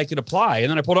thing that I could apply.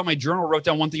 And then I pulled out my journal, wrote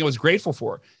down one thing I was grateful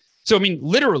for. So, I mean,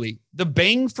 literally the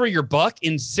bang for your buck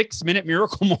in 6-minute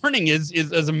Miracle Morning is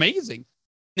amazing.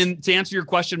 And to answer your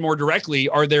question more directly,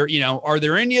 are there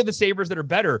any of the savers that are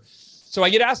better? So I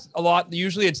get asked a lot.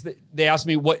 Usually they ask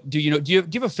me, what do you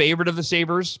have a favorite of the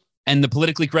savers? And the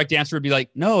politically correct answer would be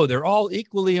like, no, they're all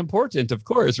equally important, of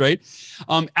course, right?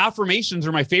 Affirmations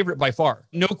are my favorite by far,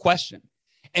 no question.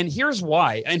 And here's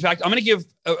why. In fact, I'm going to give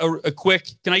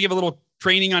can I give a little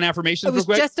training on affirmations real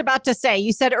quick? I was just about to say,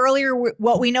 you said earlier,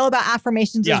 what we know about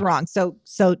affirmations is wrong. So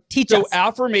teach us. So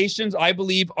affirmations, I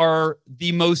believe, are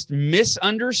the most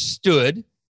misunderstood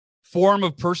form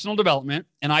of personal development.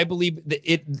 And I believe that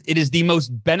it is the most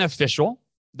beneficial,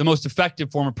 the most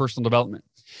effective form of personal development.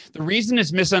 The reason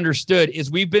it's misunderstood is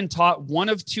we've been taught one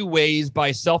of 2 ways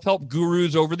by self-help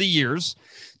gurus over the years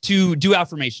to do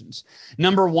affirmations.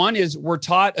 Number one is we're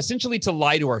taught essentially to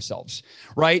lie to ourselves,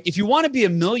 right? If you want to be a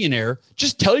millionaire,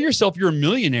 just tell yourself you're a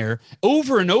millionaire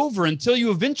over and over until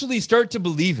you eventually start to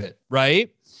believe it, right?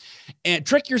 And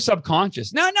trick your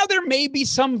subconscious. Now there may be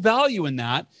some value in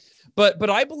that, but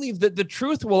I believe that the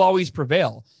truth will always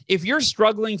prevail. If you're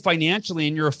struggling financially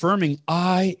and you're affirming,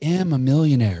 I am a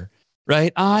millionaire,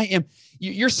 right?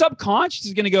 Your subconscious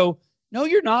is going to go, no,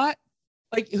 you're not.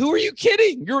 Like, who are you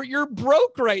kidding? You're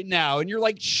broke right now. And you're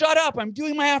like, shut up. I'm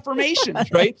doing my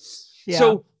affirmations, right? Yeah.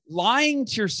 So lying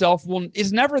to yourself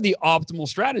is never the optimal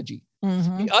strategy.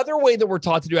 Mm-hmm. The other way that we're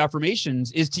taught to do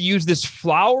affirmations is to use this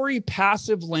flowery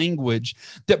passive language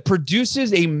that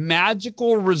produces a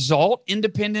magical result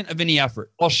independent of any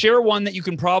effort. I'll share one that you've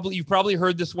probably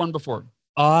heard this one before.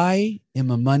 I am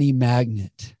a money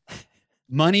magnet.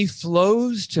 Money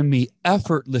flows to me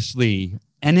effortlessly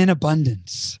and in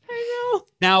abundance. I know.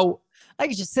 Now, I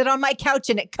can just sit on my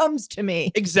couch and it comes to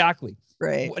me. Exactly.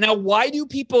 Right. Now, why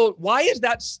is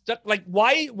that stuck? Like,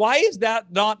 why is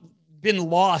that not been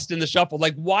lost in the shuffle.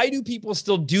 Like, why do people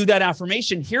still do that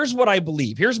affirmation? Here's what I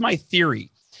believe. Here's my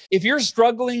theory. If you're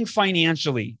struggling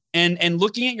financially and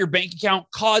looking at your bank account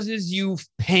causes you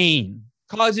pain,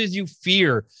 causes you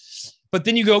fear, but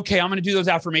then you go, okay, I'm going to do those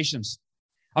affirmations.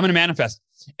 I'm going to manifest.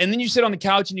 And then you sit on the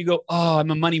couch and you go, oh,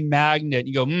 I'm a money magnet.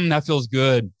 You go, that feels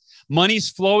good. Money's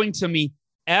flowing to me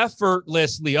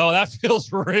effortlessly. Oh, that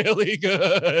feels really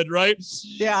good, right?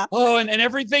 Yeah. Oh, and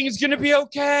everything is going to be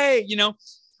okay.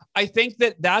 I think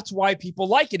that's why people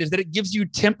like it, is that it gives you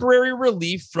temporary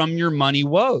relief from your money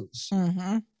woes.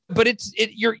 Mm-hmm. But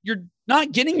you're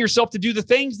not getting yourself to do the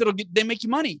things they make you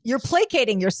money. You're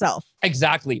placating yourself.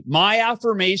 Exactly. My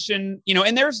affirmation,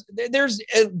 and there's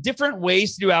different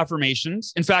ways to do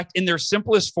affirmations. In fact, in their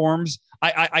simplest forms,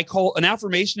 I call an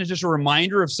affirmation is just a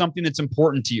reminder of something that's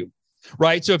important to you,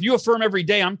 right? So if you affirm every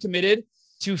day, I'm committed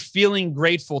to feeling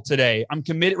grateful today. I'm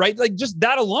committed, right? Like just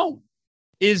that alone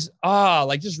is,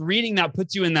 like just reading that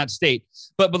puts you in that state.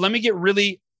 But let me get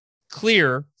really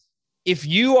clear. If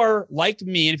you are like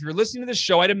me, and if you're listening to this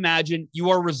show, I'd imagine you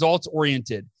are results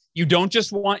oriented. You don't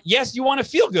just you want to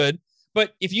feel good,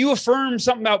 but if you affirm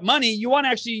something about money, you want to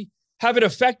actually have it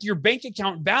affect your bank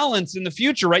account balance in the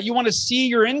future, right? You want to see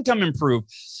your income improve.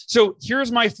 So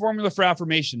here's my formula for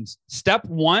affirmations. Step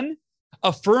 1,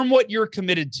 affirm what you're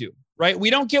committed to, right?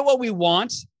 We don't get what we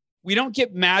want. We don't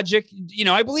get magic.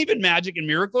 I believe in magic and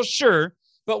miracles, sure,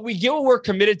 but we get what we're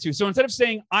committed to. So instead of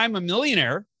saying I'm a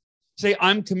millionaire, say,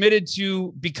 I'm committed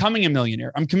to becoming a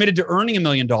millionaire. I'm committed to earning $1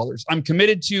 million. I'm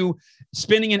committed to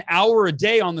spending an hour a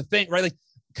day on the thing, right? Like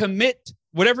commit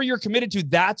whatever you're committed to,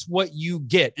 that's what you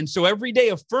get. And so every day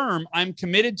affirm I'm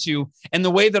committed to. And the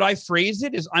way that I phrase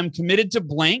it is I'm committed to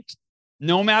blank.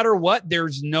 No matter what,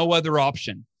 there's no other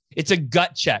option. It's a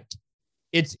gut check.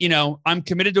 It's, I'm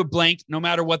committed to blank. No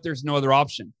matter what, there's no other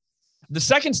option. The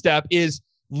second step is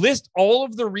list all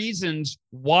of the reasons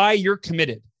why you're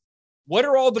committed. What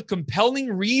are all the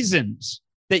compelling reasons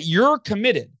that you're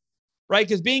committed, right?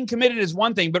 Because being committed is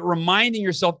one thing, but reminding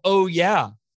yourself, oh yeah,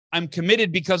 I'm committed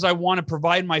because I want to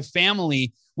provide my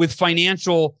family with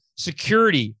financial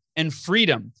security and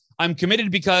freedom. I'm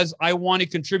committed because I want to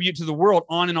contribute to the world,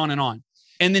 on and on and on.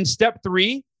 And then step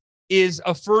 3 is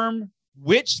affirm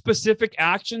which specific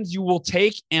actions you will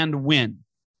take and when,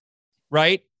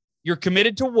 right? You're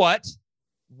committed to what?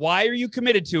 Why are you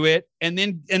committed to it? And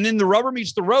then the rubber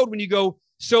meets the road when you go,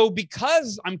 so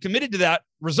because I'm committed to that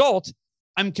result,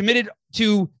 I'm committed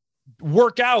to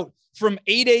work out from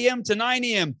 8 a.m. to 9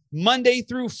 a.m., Monday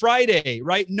through Friday,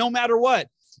 right? No matter what.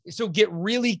 So get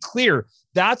really clear.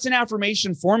 That's an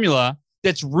affirmation formula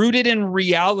that's rooted in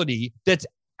reality, that's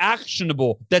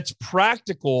actionable, that's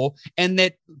practical, and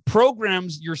that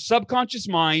programs your subconscious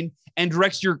mind and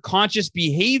directs your conscious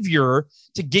behavior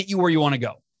to get you where you want to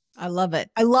go. I love it.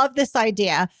 I love this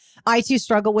idea. I too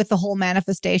struggle with the whole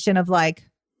manifestation of like,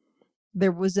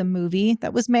 there was a movie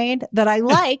that was made that I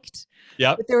liked.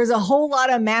 Yeah. But there was a whole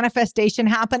lot of manifestation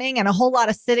happening and a whole lot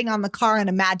of sitting on the car and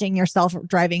imagining yourself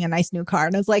driving a nice new car.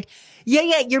 And it's like,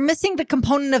 yeah, you're missing the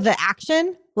component of the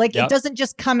action. Like It doesn't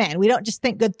just come in. We don't just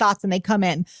think good thoughts and they come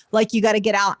in. Like you got to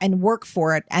get out and work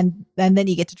for it. And then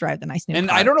you get to drive the nice new car. And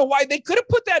I don't know why they could have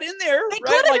put that in there. They could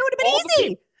have. Like, it would have been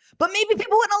easy. But maybe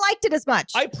people wouldn't have liked it as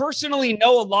much. I personally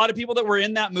know a lot of people that were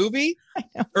in that movie, I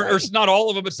know, or not all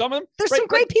of them, but some of them. There's some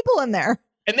great people in there,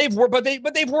 and they've worked, but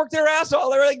they've worked their ass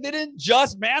off. They're like, they didn't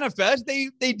just manifest;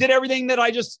 they did everything that I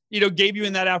just gave you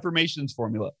in that affirmations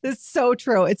formula. It's so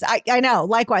true. I know.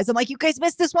 Likewise, I'm like, you guys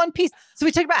missed this one piece. So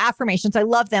we talked about affirmations. I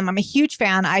love them. I'm a huge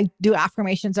fan. I do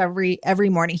affirmations every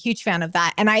morning. Huge fan of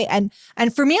that.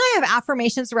 And for me, I have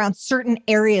affirmations around certain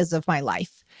areas of my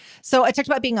life. So I talked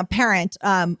about being a parent.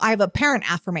 I have a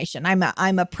parent affirmation.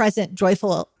 I'm a present,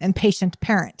 joyful, and patient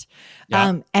parent.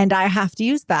 Yeah. And I have to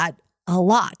use that a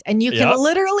lot. And you can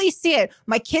literally see it.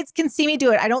 My kids can see me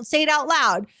do it. I don't say it out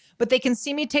loud, but they can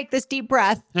see me take this deep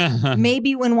breath,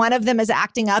 maybe when one of them is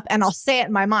acting up, and I'll say it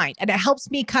in my mind. And it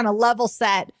helps me kind of level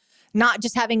set, not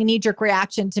just having a knee-jerk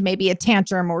reaction to maybe a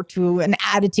tantrum or to an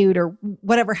attitude or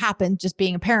whatever happened, just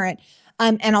being a parent.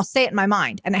 And I'll say it in my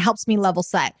mind, and it helps me level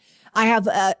set. I have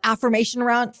an affirmation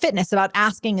around fitness, about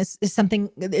asking, is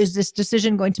this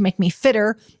decision going to make me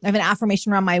fitter? I have an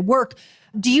affirmation around my work.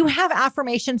 Do you have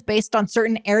affirmations based on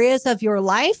certain areas of your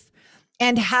life?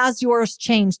 And has yours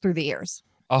changed through the years?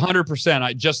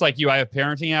 100%. Just like you, I have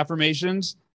parenting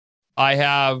affirmations. I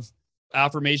have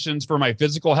affirmations for my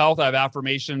physical health. I have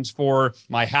affirmations for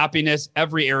my happiness,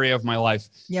 every area of my life.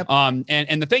 Yep.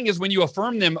 And the thing is, when you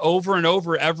affirm them over and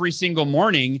over every single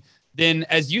morning, then,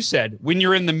 as you said, when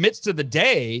you're in the midst of the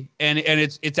day and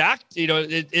it's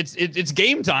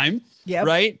game time,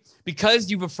 right? because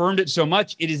you've affirmed it so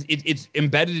much, it's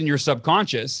embedded in your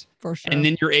subconscious. For sure. And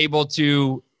then you're able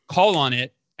to call on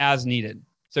it as needed.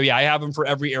 So yeah, I have them for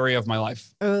every area of my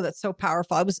life. Oh, that's so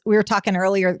powerful. We were talking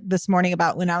earlier this morning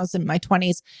about when I was in my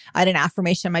 20s, I had an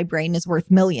affirmation, my brain is worth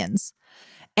millions.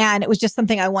 And it was just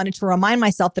something I wanted to remind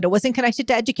myself that it wasn't connected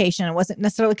to education. It wasn't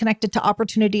necessarily connected to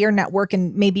opportunity or network.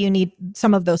 And maybe you need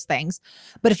some of those things.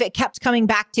 But if it kept coming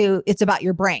back to, it's about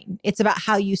your brain. It's about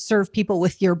how you serve people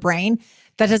with your brain.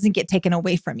 That doesn't get taken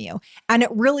away from you. And it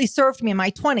really served me in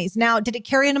my 20s. Now, did it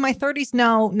carry into my 30s?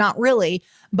 No, not really.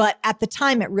 But at the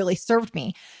time, it really served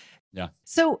me. Yeah.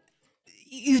 So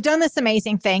you've done this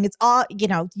amazing thing. It's all,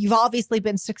 you've obviously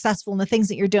been successful in the things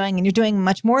that you're doing, and you're doing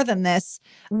much more than this.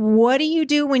 What do you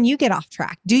do when you get off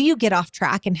track? Do you get off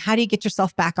track, and how do you get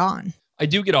yourself back on? I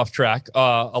do get off track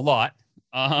a lot.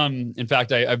 In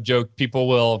fact, I've joked,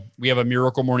 we have a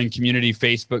Miracle Morning Community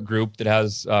Facebook group that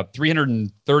has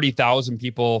 330,000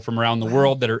 people from around the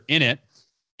world that are in it.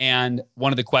 And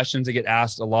one of the questions that get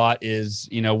asked a lot is,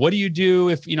 what do you do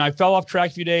if, I fell off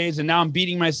track a few days and now I'm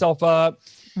beating myself up?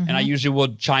 Mm-hmm. And I usually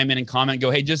will chime in and comment and go,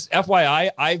 hey, just FYI,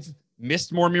 I've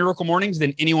missed more Miracle Mornings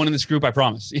than anyone in this group, I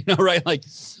promise, right?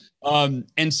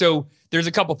 And so there's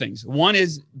a couple things. One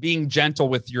is being gentle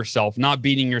with yourself, not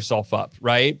beating yourself up,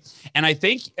 right? And I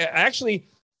think actually,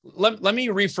 let me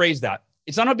rephrase that.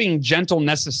 It's not about being gentle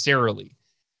necessarily,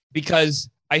 because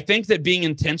I think that being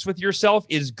intense with yourself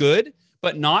is good,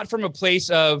 but not from a place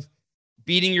of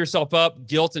beating yourself up,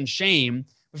 guilt and shame,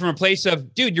 but from a place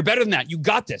of, dude, you're better than that. You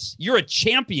got this. You're a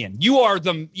champion. You are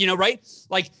the, right?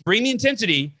 Like, bring the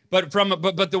intensity, but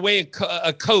the way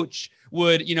a coach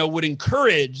would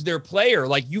encourage their player,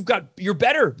 like, you're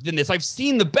better than this. I've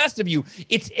seen the best of you.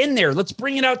 It's in there. Let's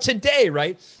bring it out today,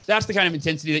 right? That's the kind of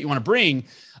intensity that you want to bring.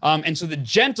 And so the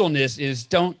gentleness is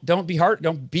don't be hard.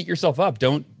 Don't beat yourself up.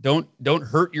 Don't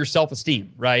hurt your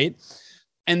self-esteem, right?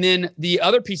 And then the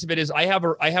other piece of it is I have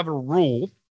a rule,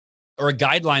 or a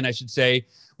guideline, I should say,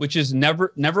 which is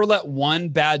never let one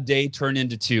bad day turn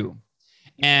into two.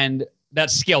 And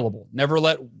that's scalable. Never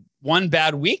let one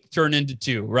bad week turn into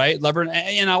two, right?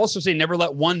 And I also say never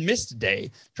let one missed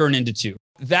day turn into two.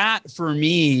 That for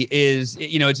me is,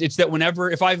 it's that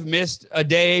if I've missed a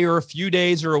day or a few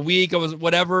days or a week,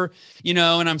 whatever, and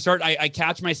I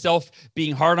catch myself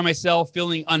being hard on myself,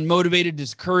 feeling unmotivated,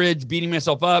 discouraged, beating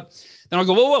myself up, then I'll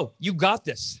go, whoa, you got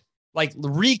this. Like,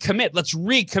 recommit. Let's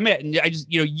recommit. And I just,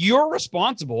 you're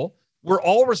responsible. We're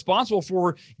all responsible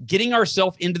for getting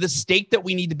ourselves into the state that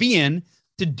we need to be in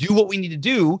to do what we need to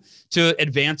do to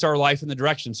advance our life in the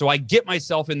direction. So I get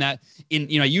myself I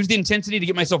use the intensity to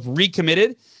get myself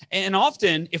recommitted. And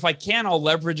often, if I can, I'll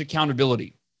leverage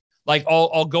accountability. Like,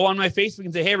 I'll go on my Facebook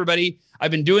and say, hey, everybody,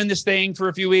 I've been doing this thing for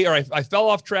a few weeks, or I fell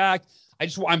off track.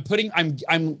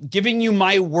 I'm giving you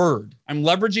my word. I'm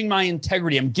leveraging my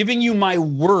integrity. I'm giving you my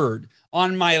word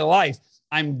on my life.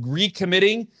 I'm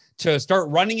recommitting to start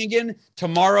running again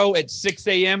tomorrow at 6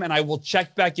 a.m. and I will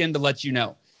check back in to let you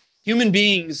know. Human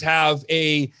beings have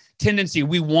a tendency.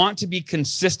 We want to be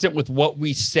consistent with what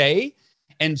we say.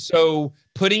 And so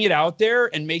putting it out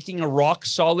there and making a rock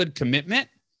solid commitment,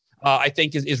 I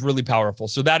think is really powerful.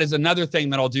 So that is another thing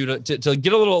that I'll do to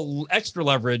get a little extra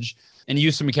leverage and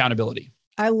use some accountability.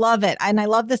 I love it. And I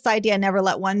love this idea, never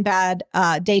let one bad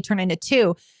day turn into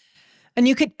two. And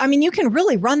you can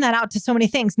really run that out to so many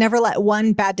things. Never let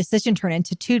one bad decision turn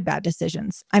into two bad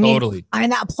decisions. Totally.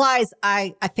 That applies.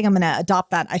 I think I'm going to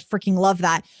adopt that. I freaking love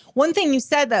that. One thing you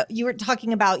said that you were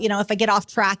talking about, if I get off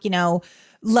track,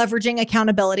 leveraging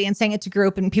accountability and saying it to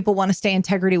group, and people want to stay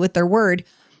integrity with their word.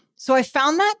 So I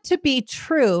found that to be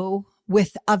true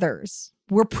with others.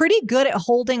 We're pretty good at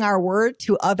holding our word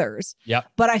to others. Yeah.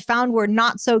 But I found we're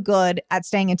not so good at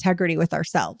staying integrity with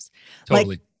ourselves.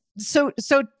 Totally. So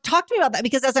talk to me about that,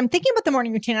 because as I'm thinking about the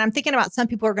morning routine, and I'm thinking about some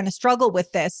people who are going to struggle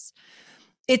with this,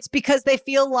 it's because they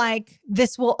feel like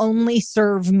this will only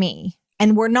serve me.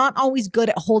 And we're not always good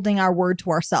at holding our word to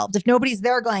ourselves. If nobody's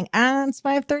there going, it's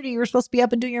 5:30, you're supposed to be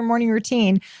up and do your morning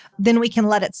routine, then we can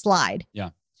let it slide. Yeah.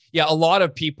 Yeah, a lot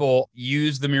of people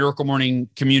use the Miracle Morning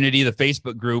Community, the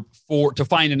Facebook group, to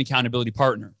find an accountability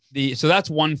partner. So that's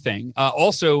one thing.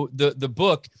 Also, the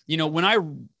book, when I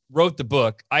wrote the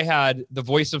book, I had the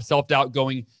voice of self-doubt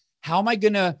going, how am I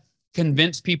going to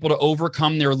convince people to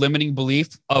overcome their limiting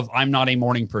belief of I'm not a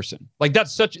morning person? Like,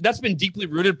 that's been deeply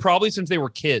rooted probably since they were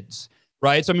kids,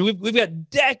 right? So, we've got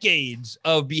decades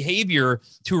of behavior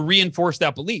to reinforce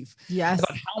that belief. Yes.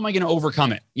 About how am I going to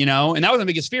overcome it? And that was the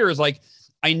biggest fear, is like,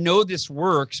 I know this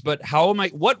works, but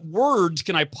what words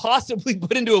can I possibly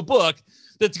put into a book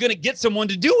that's going to get someone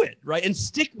to do it, right? And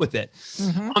stick with it.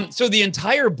 Mm-hmm. So the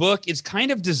entire book is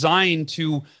kind of designed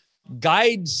to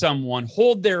guide someone,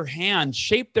 hold their hand,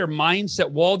 shape their mindset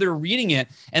while they're reading it.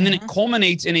 And then it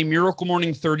culminates in a Miracle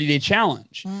Morning 30-day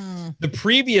challenge. The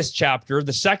previous chapter,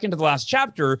 the second to the last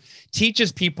chapter,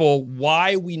 teaches people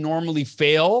why we normally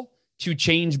fail to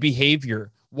change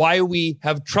behavior, why we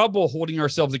have trouble holding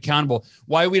ourselves accountable,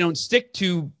 why we don't stick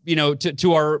to,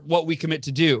 to our, what we commit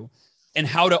to do, and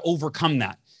how to overcome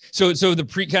that. So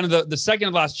the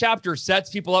second to last chapter sets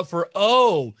people up for,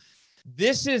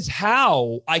 this is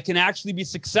how I can actually be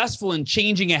successful in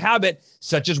changing a habit,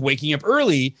 such as waking up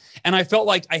early. And I felt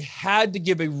like I had to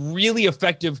give a really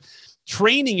effective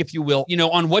training, if you will,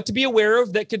 on what to be aware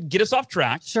of that could get us off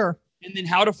track. Sure. And then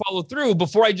how to follow through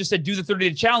before I just said, do the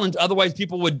 30-day challenge. Otherwise,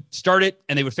 people would start it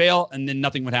and they would fail and then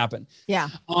nothing would happen. Yeah.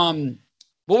 What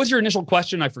was your initial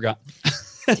question? I forgot.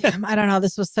 Damn, I don't know.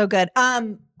 This was so good. I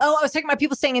was talking about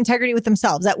people staying in integrity with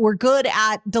themselves, that we're good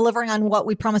at delivering on what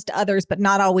we promise to others, but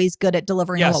not always good at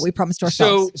delivering on what we promise to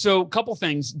ourselves. So a couple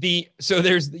things. There's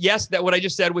that what I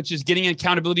just said, which is getting an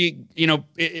accountability,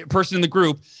 person in the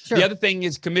group. Sure. The other thing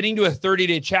is committing to a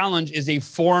 30-day challenge is a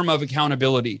form of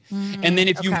accountability. And then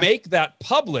if you make that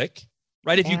public,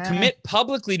 right? If you commit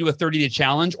publicly to a 30-day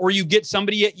challenge, or you get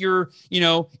somebody at your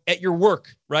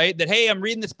work, right? That, hey, I'm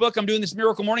reading this book, I'm doing this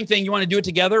Miracle Morning thing. You want to do it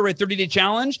together, right? 30-day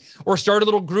challenge, or start a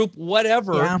little group,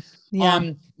 whatever.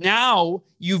 Yeah. Now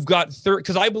you've got,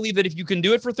 because I believe that if you can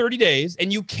do it for 30 days,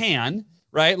 and you can,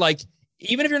 right? Like,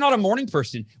 even if you're not a morning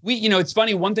person, it's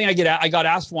funny. One thing I got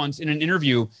asked once in an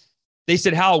interview, they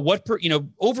said, Hal,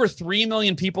 over 3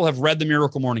 million people have read the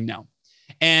Miracle Morning now.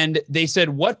 And they said,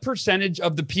 what percentage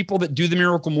of the people that do the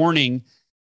Miracle Morning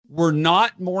were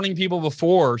not morning people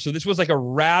before? So this was like a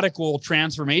radical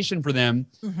transformation for them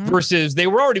versus they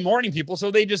were already morning people. So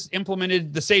they just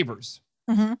implemented the savers.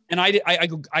 And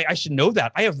I should know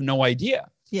that. I have no idea.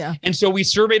 Yeah. And so we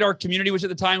surveyed our community, which at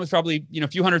the time was probably, a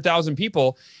few 100,000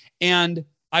 people. And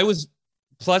I was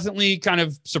pleasantly kind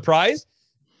of surprised.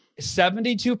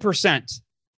 72%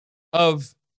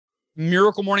 of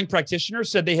Miracle Morning practitioners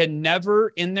said they had never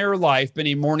in their life been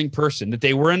a morning person, that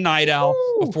they were a night owl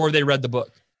before they read the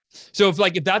book. So if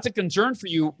that's a concern for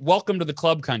you, welcome to the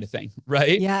club kind of thing,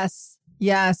 right? Yes.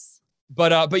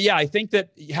 But yeah, I think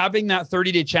that having that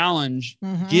 30-day challenge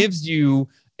gives you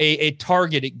a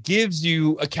target. It gives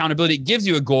you accountability. It gives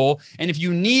you a goal. And if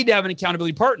you need to have an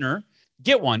accountability partner,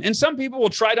 get one. And some people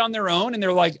will try it on their own and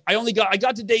they're like, I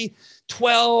got to day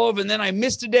 12 and then I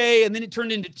missed a day and then it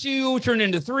turned into 2, turned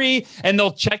into 3, and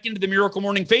they'll check into the Miracle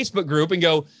Morning Facebook group and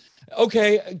go,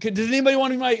 okay, does anybody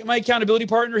want to be my accountability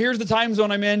partner? Here's the time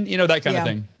zone I'm in, that kind of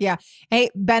thing. Yeah. Hey,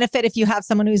 benefit if you have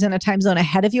someone who's in a time zone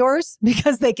ahead of yours,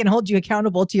 because they can hold you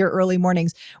accountable to your early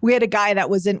mornings. We had a guy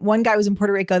one guy was in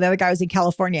Puerto Rico, the other guy was in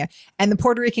California, and the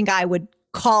Puerto Rican guy would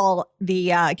call the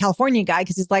California guy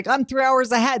because he's like, I'm 3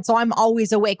 hours ahead, so I'm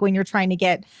always awake when you're trying to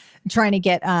get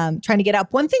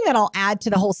up. One thing that I'll add to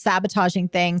the whole sabotaging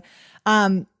thing,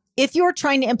 if you're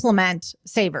trying to implement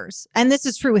savers, and this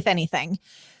is true with anything,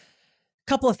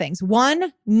 couple of things.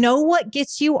 One, know what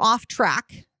gets you off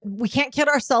track. We can't kid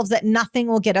ourselves that nothing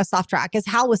will get us off track. As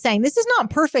Hal was saying, this is not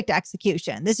perfect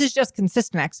execution. This is just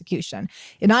consistent execution.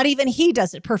 And not even he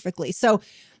does it perfectly. So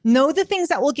know the things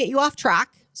that will get you off track.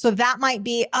 So that might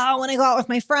be, when I go out with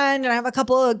my friend and I have a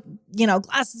couple of,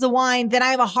 glasses of wine, then I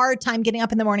have a hard time getting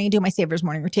up in the morning and do my Savers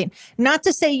morning routine. Not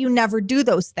to say you never do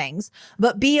those things,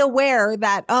 but be aware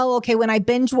that, when I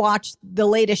binge watch the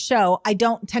latest show, I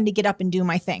don't tend to get up and do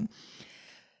my thing.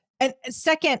 And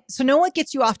second, so know what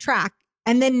gets you off track,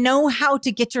 and then know how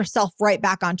to get yourself right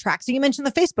back on track. So you mentioned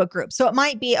the Facebook group. So it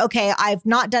might be, okay, I've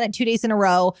not done it 2 days in a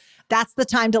row. That's the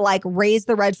time to raise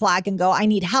the red flag and go, I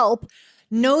need help.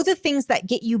 Know the things that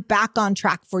get you back on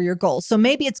track for your goals. So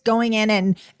maybe it's going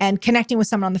in and connecting with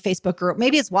someone on the Facebook group.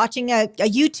 Maybe it's watching a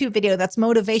YouTube video that's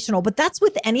motivational, but that's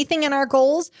with anything in our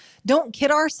goals. Don't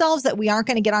kid ourselves that we aren't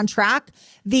going to get on track.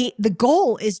 The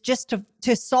goal is just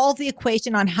to solve the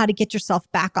equation on how to get yourself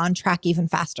back on track even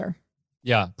faster.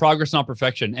 Yeah. Progress, not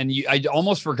perfection. And I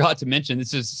almost forgot to mention,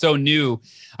 this is so new.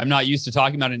 I'm not used to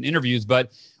talking about it in interviews,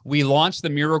 but we launched the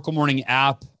Miracle Morning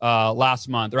app last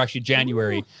month, or actually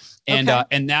January. Ooh. And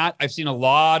that I've seen a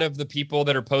lot of the people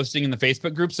that are posting in the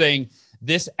Facebook group saying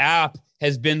this app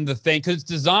has been the thing, because it's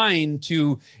designed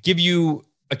to give you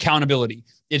accountability.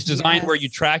 It's designed where you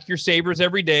track your savers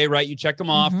every day, right? You check them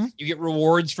off. You get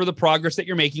rewards for the progress that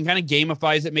you're making, kind of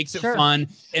gamifies it, makes it fun,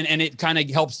 and it kind of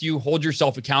helps you hold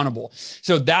yourself accountable.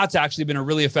 So that's actually been a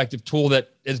really effective tool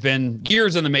that has been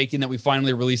years in the making that we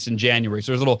finally released in January.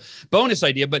 So there's a little bonus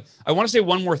idea, but I want to say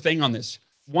one more thing on this.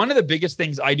 One of the biggest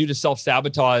things I do to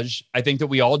self-sabotage, I think that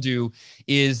we all do,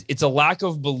 is it's a lack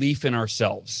of belief in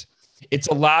ourselves. It's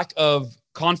a lack of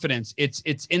confidence, it's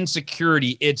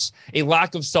insecurity, it's a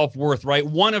lack of self-worth, right?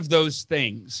 One of those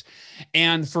things.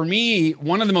 And for me,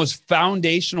 one of the most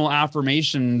foundational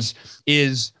affirmations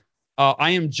is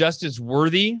I am just as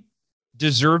worthy,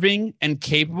 deserving, and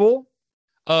capable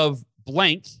of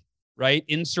blank, right?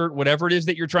 Insert whatever it is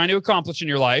that you're trying to accomplish in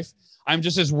your life. I'm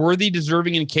just as worthy,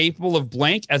 deserving, and capable of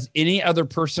blank as any other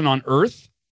person on earth.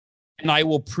 And I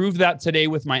will prove that today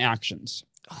with my actions.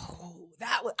 Oh,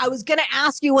 I was going to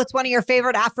ask you what's one of your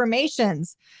favorite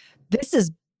affirmations. This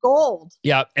is gold.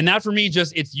 Yeah. And that for me,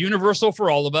 it's universal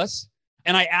for all of us.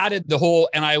 And I added the whole,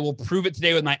 and I will prove it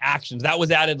today with my actions. That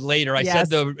was added later. I said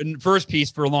the first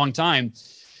piece for a long time,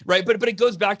 right? But it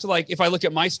goes back to, like, if I look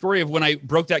at my story of when I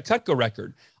broke that Cutco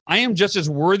record, I am just as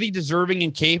worthy, deserving,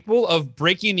 and capable of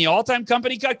breaking the all-time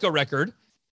company Cutco record,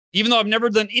 even though I've never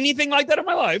done anything like that in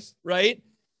my life, right?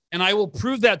 And I will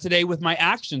prove that today with my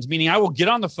actions, meaning I will get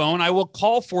on the phone, I will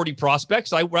call 40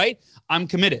 prospects, I'm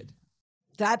committed.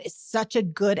 That is such a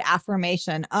good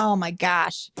affirmation. Oh my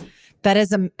gosh. That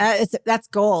is that's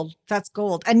gold. That's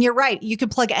gold. And you're right. You can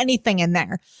plug anything in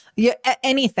there.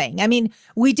 Anything. I mean,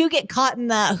 we do get caught in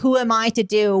the who am I to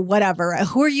do whatever.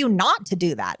 Who are you not to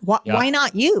do that? Why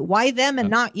not you? Why them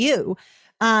and not you?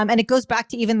 And it goes back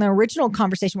to even the original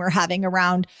conversation we were having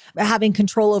around having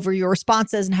control over your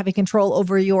responses and having control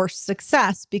over your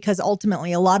success, because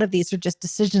ultimately a lot of these are just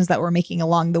decisions that we're making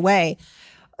along the way.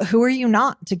 Who are you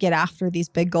not to get after these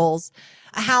big goals?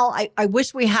 Hal, I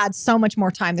wish we had so much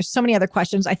more time. There's so many other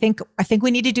questions. I think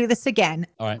we need to do this again.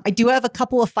 All right. I do have a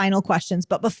couple of final questions,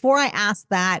 but before I ask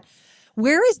that,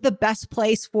 where is the best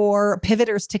place for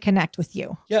pivoters to connect with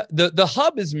you? Yeah, the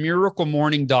hub is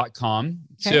miraclemorning.com.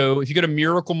 Okay. So if you go to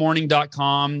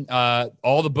miraclemorning.com,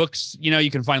 all the books, you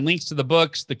can find links to the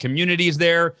books, the community is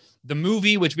there, the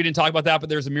movie, which we didn't talk about that, but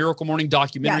there's a Miracle Morning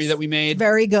documentary that we made.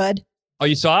 Very good. Oh,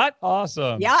 you saw it?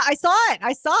 Awesome. Yeah, I saw it.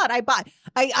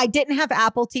 I didn't have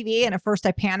Apple TV, and at first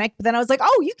I panicked, but then I was like,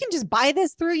 oh, you can just buy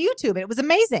this through YouTube. It was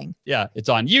amazing. Yeah, it's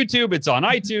on YouTube, it's on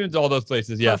iTunes, all those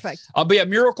places. Yeah. Perfect. But yeah,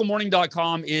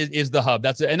 miraclemorning.com is the hub.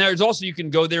 That's it. And there's also, you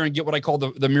can go there and get what I call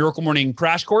the Miracle Morning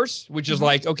crash course, which is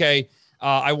like, okay,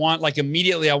 I want, like,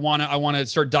 immediately I want to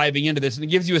start diving into this. And it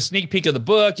gives you a sneak peek of the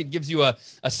book. It gives you a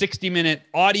 60-minute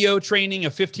audio training, a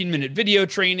 15-minute video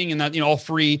training, and that, all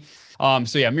free.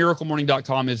 So yeah,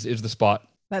 miraclemorning.com is the spot.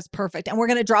 That's perfect. And we're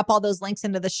going to drop all those links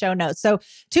into the show notes. So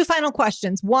 2 final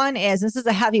questions. One is, this is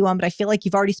a heavy one, but I feel like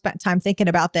you've already spent time thinking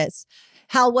about this.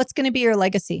 Hal, what's going to be your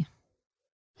legacy?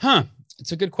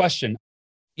 It's a good question.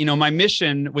 My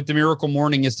mission with the Miracle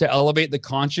Morning is to elevate the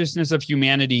consciousness of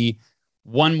humanity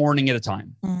one morning at a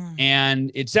time.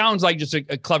 And it sounds like just a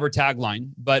clever tagline,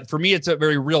 but for me, it's a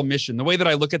very real mission. The way that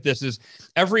I look at this is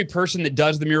every person that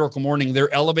does the Miracle Morning,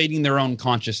 they're elevating their own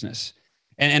consciousness.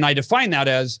 And I define that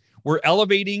as we're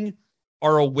elevating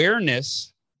our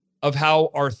awareness of how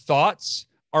our thoughts,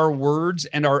 our words,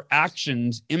 and our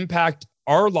actions impact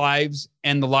our lives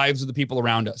and the lives of the people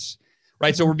around us,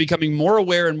 right? So we're becoming more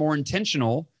aware and more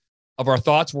intentional of our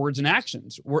thoughts, words, and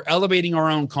actions. We're elevating our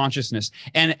own consciousness.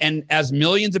 And as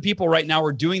millions of people right now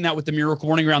are doing that with the Miracle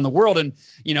Morning around the world, and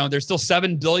there's still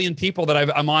 7 billion people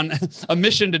that I'm on a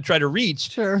mission to try to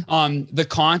reach. Sure. The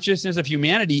consciousness of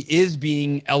humanity is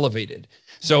being elevated.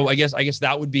 So I guess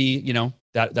that would be,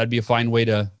 that'd be a fine way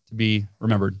to be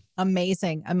remembered.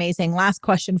 Amazing. Amazing. Last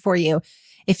question for you.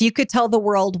 If you could tell the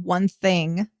world one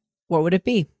thing, what would it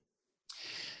be?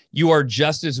 You are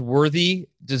just as worthy,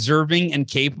 deserving, and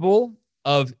capable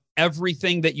of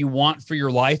everything that you want for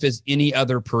your life as any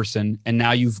other person. And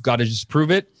now you've got to just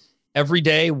prove it every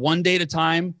day, one day at a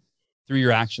time, through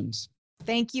your actions.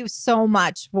 Thank you so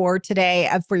much for today,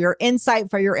 for your insight,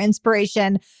 for your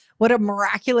inspiration. What a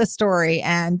miraculous story.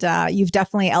 And you've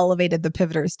definitely elevated the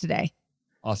pivoters today.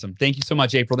 Awesome. Thank you so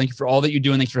much, April. Thank you for all that you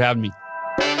do. And thanks for having me.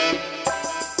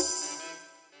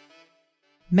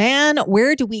 Man,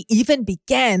 where do we even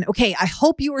begin? Okay, I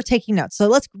hope you were taking notes. So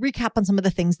let's recap on some of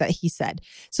the things that he said.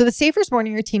 So the Savers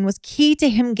morning routine was key to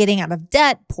him getting out of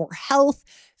debt, poor health,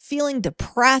 feeling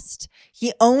depressed.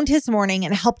 He owned his morning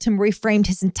and helped him reframe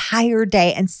his entire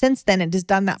day. And since then, it has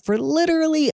done that for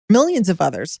literally millions of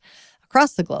others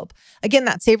across the globe. Again,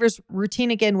 that Savers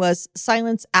routine was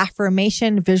silence,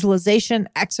 affirmation, visualization,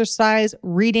 exercise,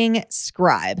 reading,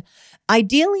 scribe.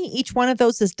 Ideally, each one of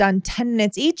those is done 10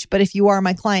 minutes each. But if you are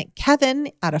my client, Kevin,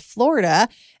 out of Florida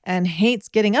and hates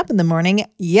getting up in the morning,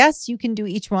 yes, you can do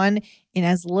each one in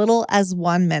as little as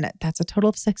 1 minute. That's a total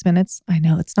of 6 minutes. I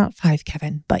know it's not 5,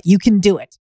 Kevin, but you can do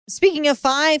it. Speaking of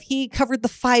 5, he covered the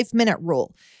 5-minute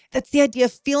rule. That's the idea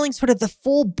of feeling sort of the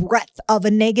full breadth of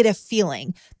a negative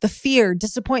feeling, the fear,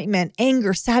 disappointment,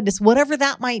 anger, sadness, whatever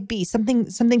that might be.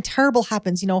 Something terrible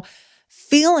happens,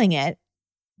 feeling it,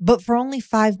 but for only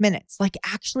 5 minutes, like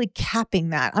actually capping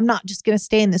that. I'm not just going to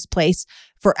stay in this place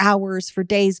for hours, for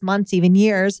days, months, even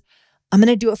years. I'm going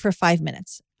to do it for 5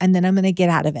 minutes and then I'm going to get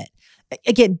out of it.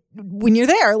 Again, when you're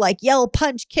there, like yell,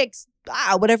 punch, kicks,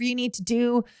 whatever you need to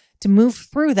do to move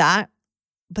through that.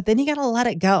 But then you got to let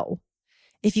it go.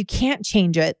 If you can't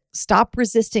change it, stop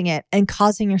resisting it and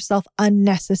causing yourself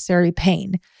unnecessary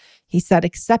pain. He said,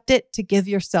 accept it to give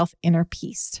yourself inner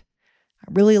peace. I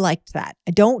really liked that.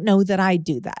 I don't know that I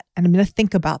do that. And I'm going to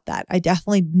think about that. I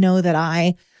definitely know that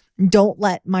I don't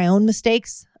let my own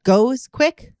mistakes go as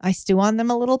quick. I stew on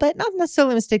them a little bit, not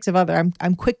necessarily mistakes of others.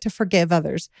 I'm quick to forgive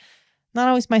others, not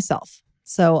always myself.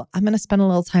 So I'm going to spend a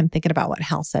little time thinking about what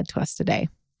Hal said to us today.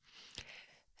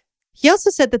 He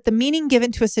also said that the meaning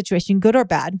given to a situation, good or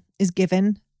bad, is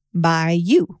given by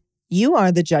you. You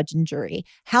are the judge and jury.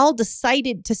 Hal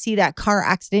decided to see that car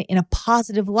accident in a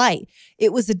positive light.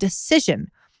 It was a decision.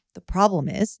 The problem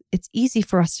is, it's easy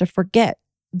for us to forget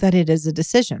that it is a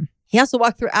decision. He also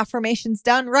walked through affirmations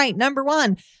done right. Number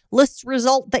 1, list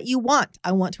result that you want.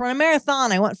 I want to run a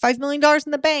marathon. I want $5 million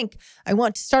in the bank. I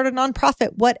want to start a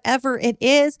nonprofit. Whatever it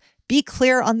is, be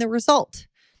clear on the result.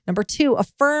 Number 2,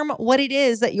 affirm what it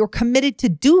is that you're committed to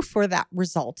do for that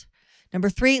result. Number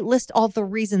 3, list all the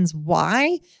reasons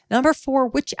why. Number 4,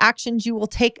 which actions you will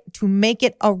take to make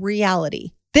it a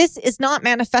reality. This is not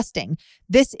manifesting.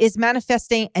 This is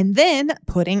manifesting and then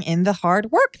putting in the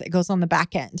hard work that goes on the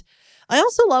back end. I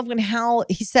also love when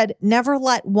he said, never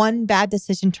let one bad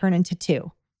decision turn into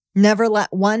 2. Never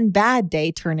let one bad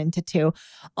day turn into 2.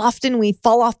 Often we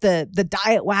fall off the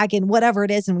diet wagon, whatever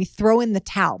it is, and we throw in the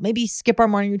towel. Maybe skip our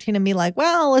morning routine and be like,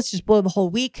 well, let's just blow the whole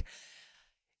week.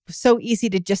 So easy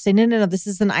to just say, no, this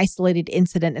is an isolated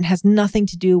incident and has nothing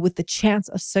to do with the chance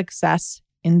of success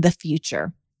in the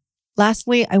future.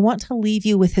 Lastly, I want to leave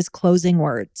you with his closing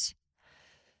words.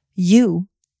 You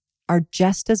are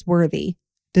just as worthy,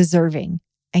 deserving,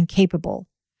 and capable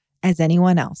as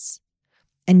anyone else.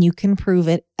 And you can prove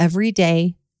it every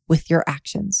day with your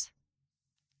actions.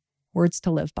 Words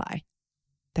to live by.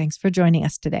 Thanks for joining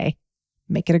us today.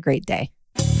 Make it a great day.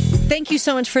 Thank you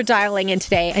so much for dialing in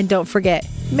today. And don't forget,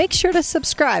 make sure to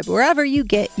subscribe wherever you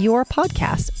get your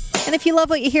podcast. And if you love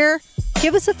what you hear,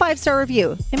 give us a 5-star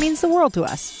review. It means the world to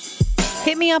us.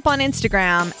 Hit me up on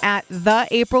Instagram at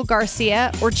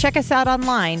 @TheAprilGarcia or check us out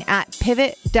online at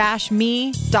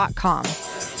pivot-me.com.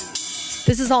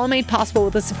 This is all made possible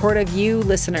with the support of you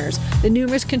listeners, the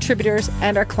numerous contributors,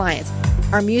 and our clients.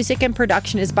 Our music and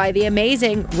production is by the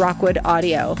amazing Rockwood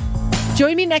Audio.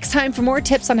 Join me next time for more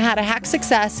tips on how to hack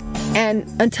success.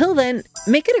 And until then,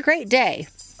 make it a great day.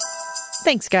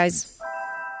 Thanks, guys.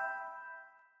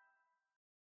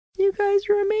 You guys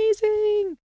are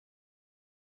amazing.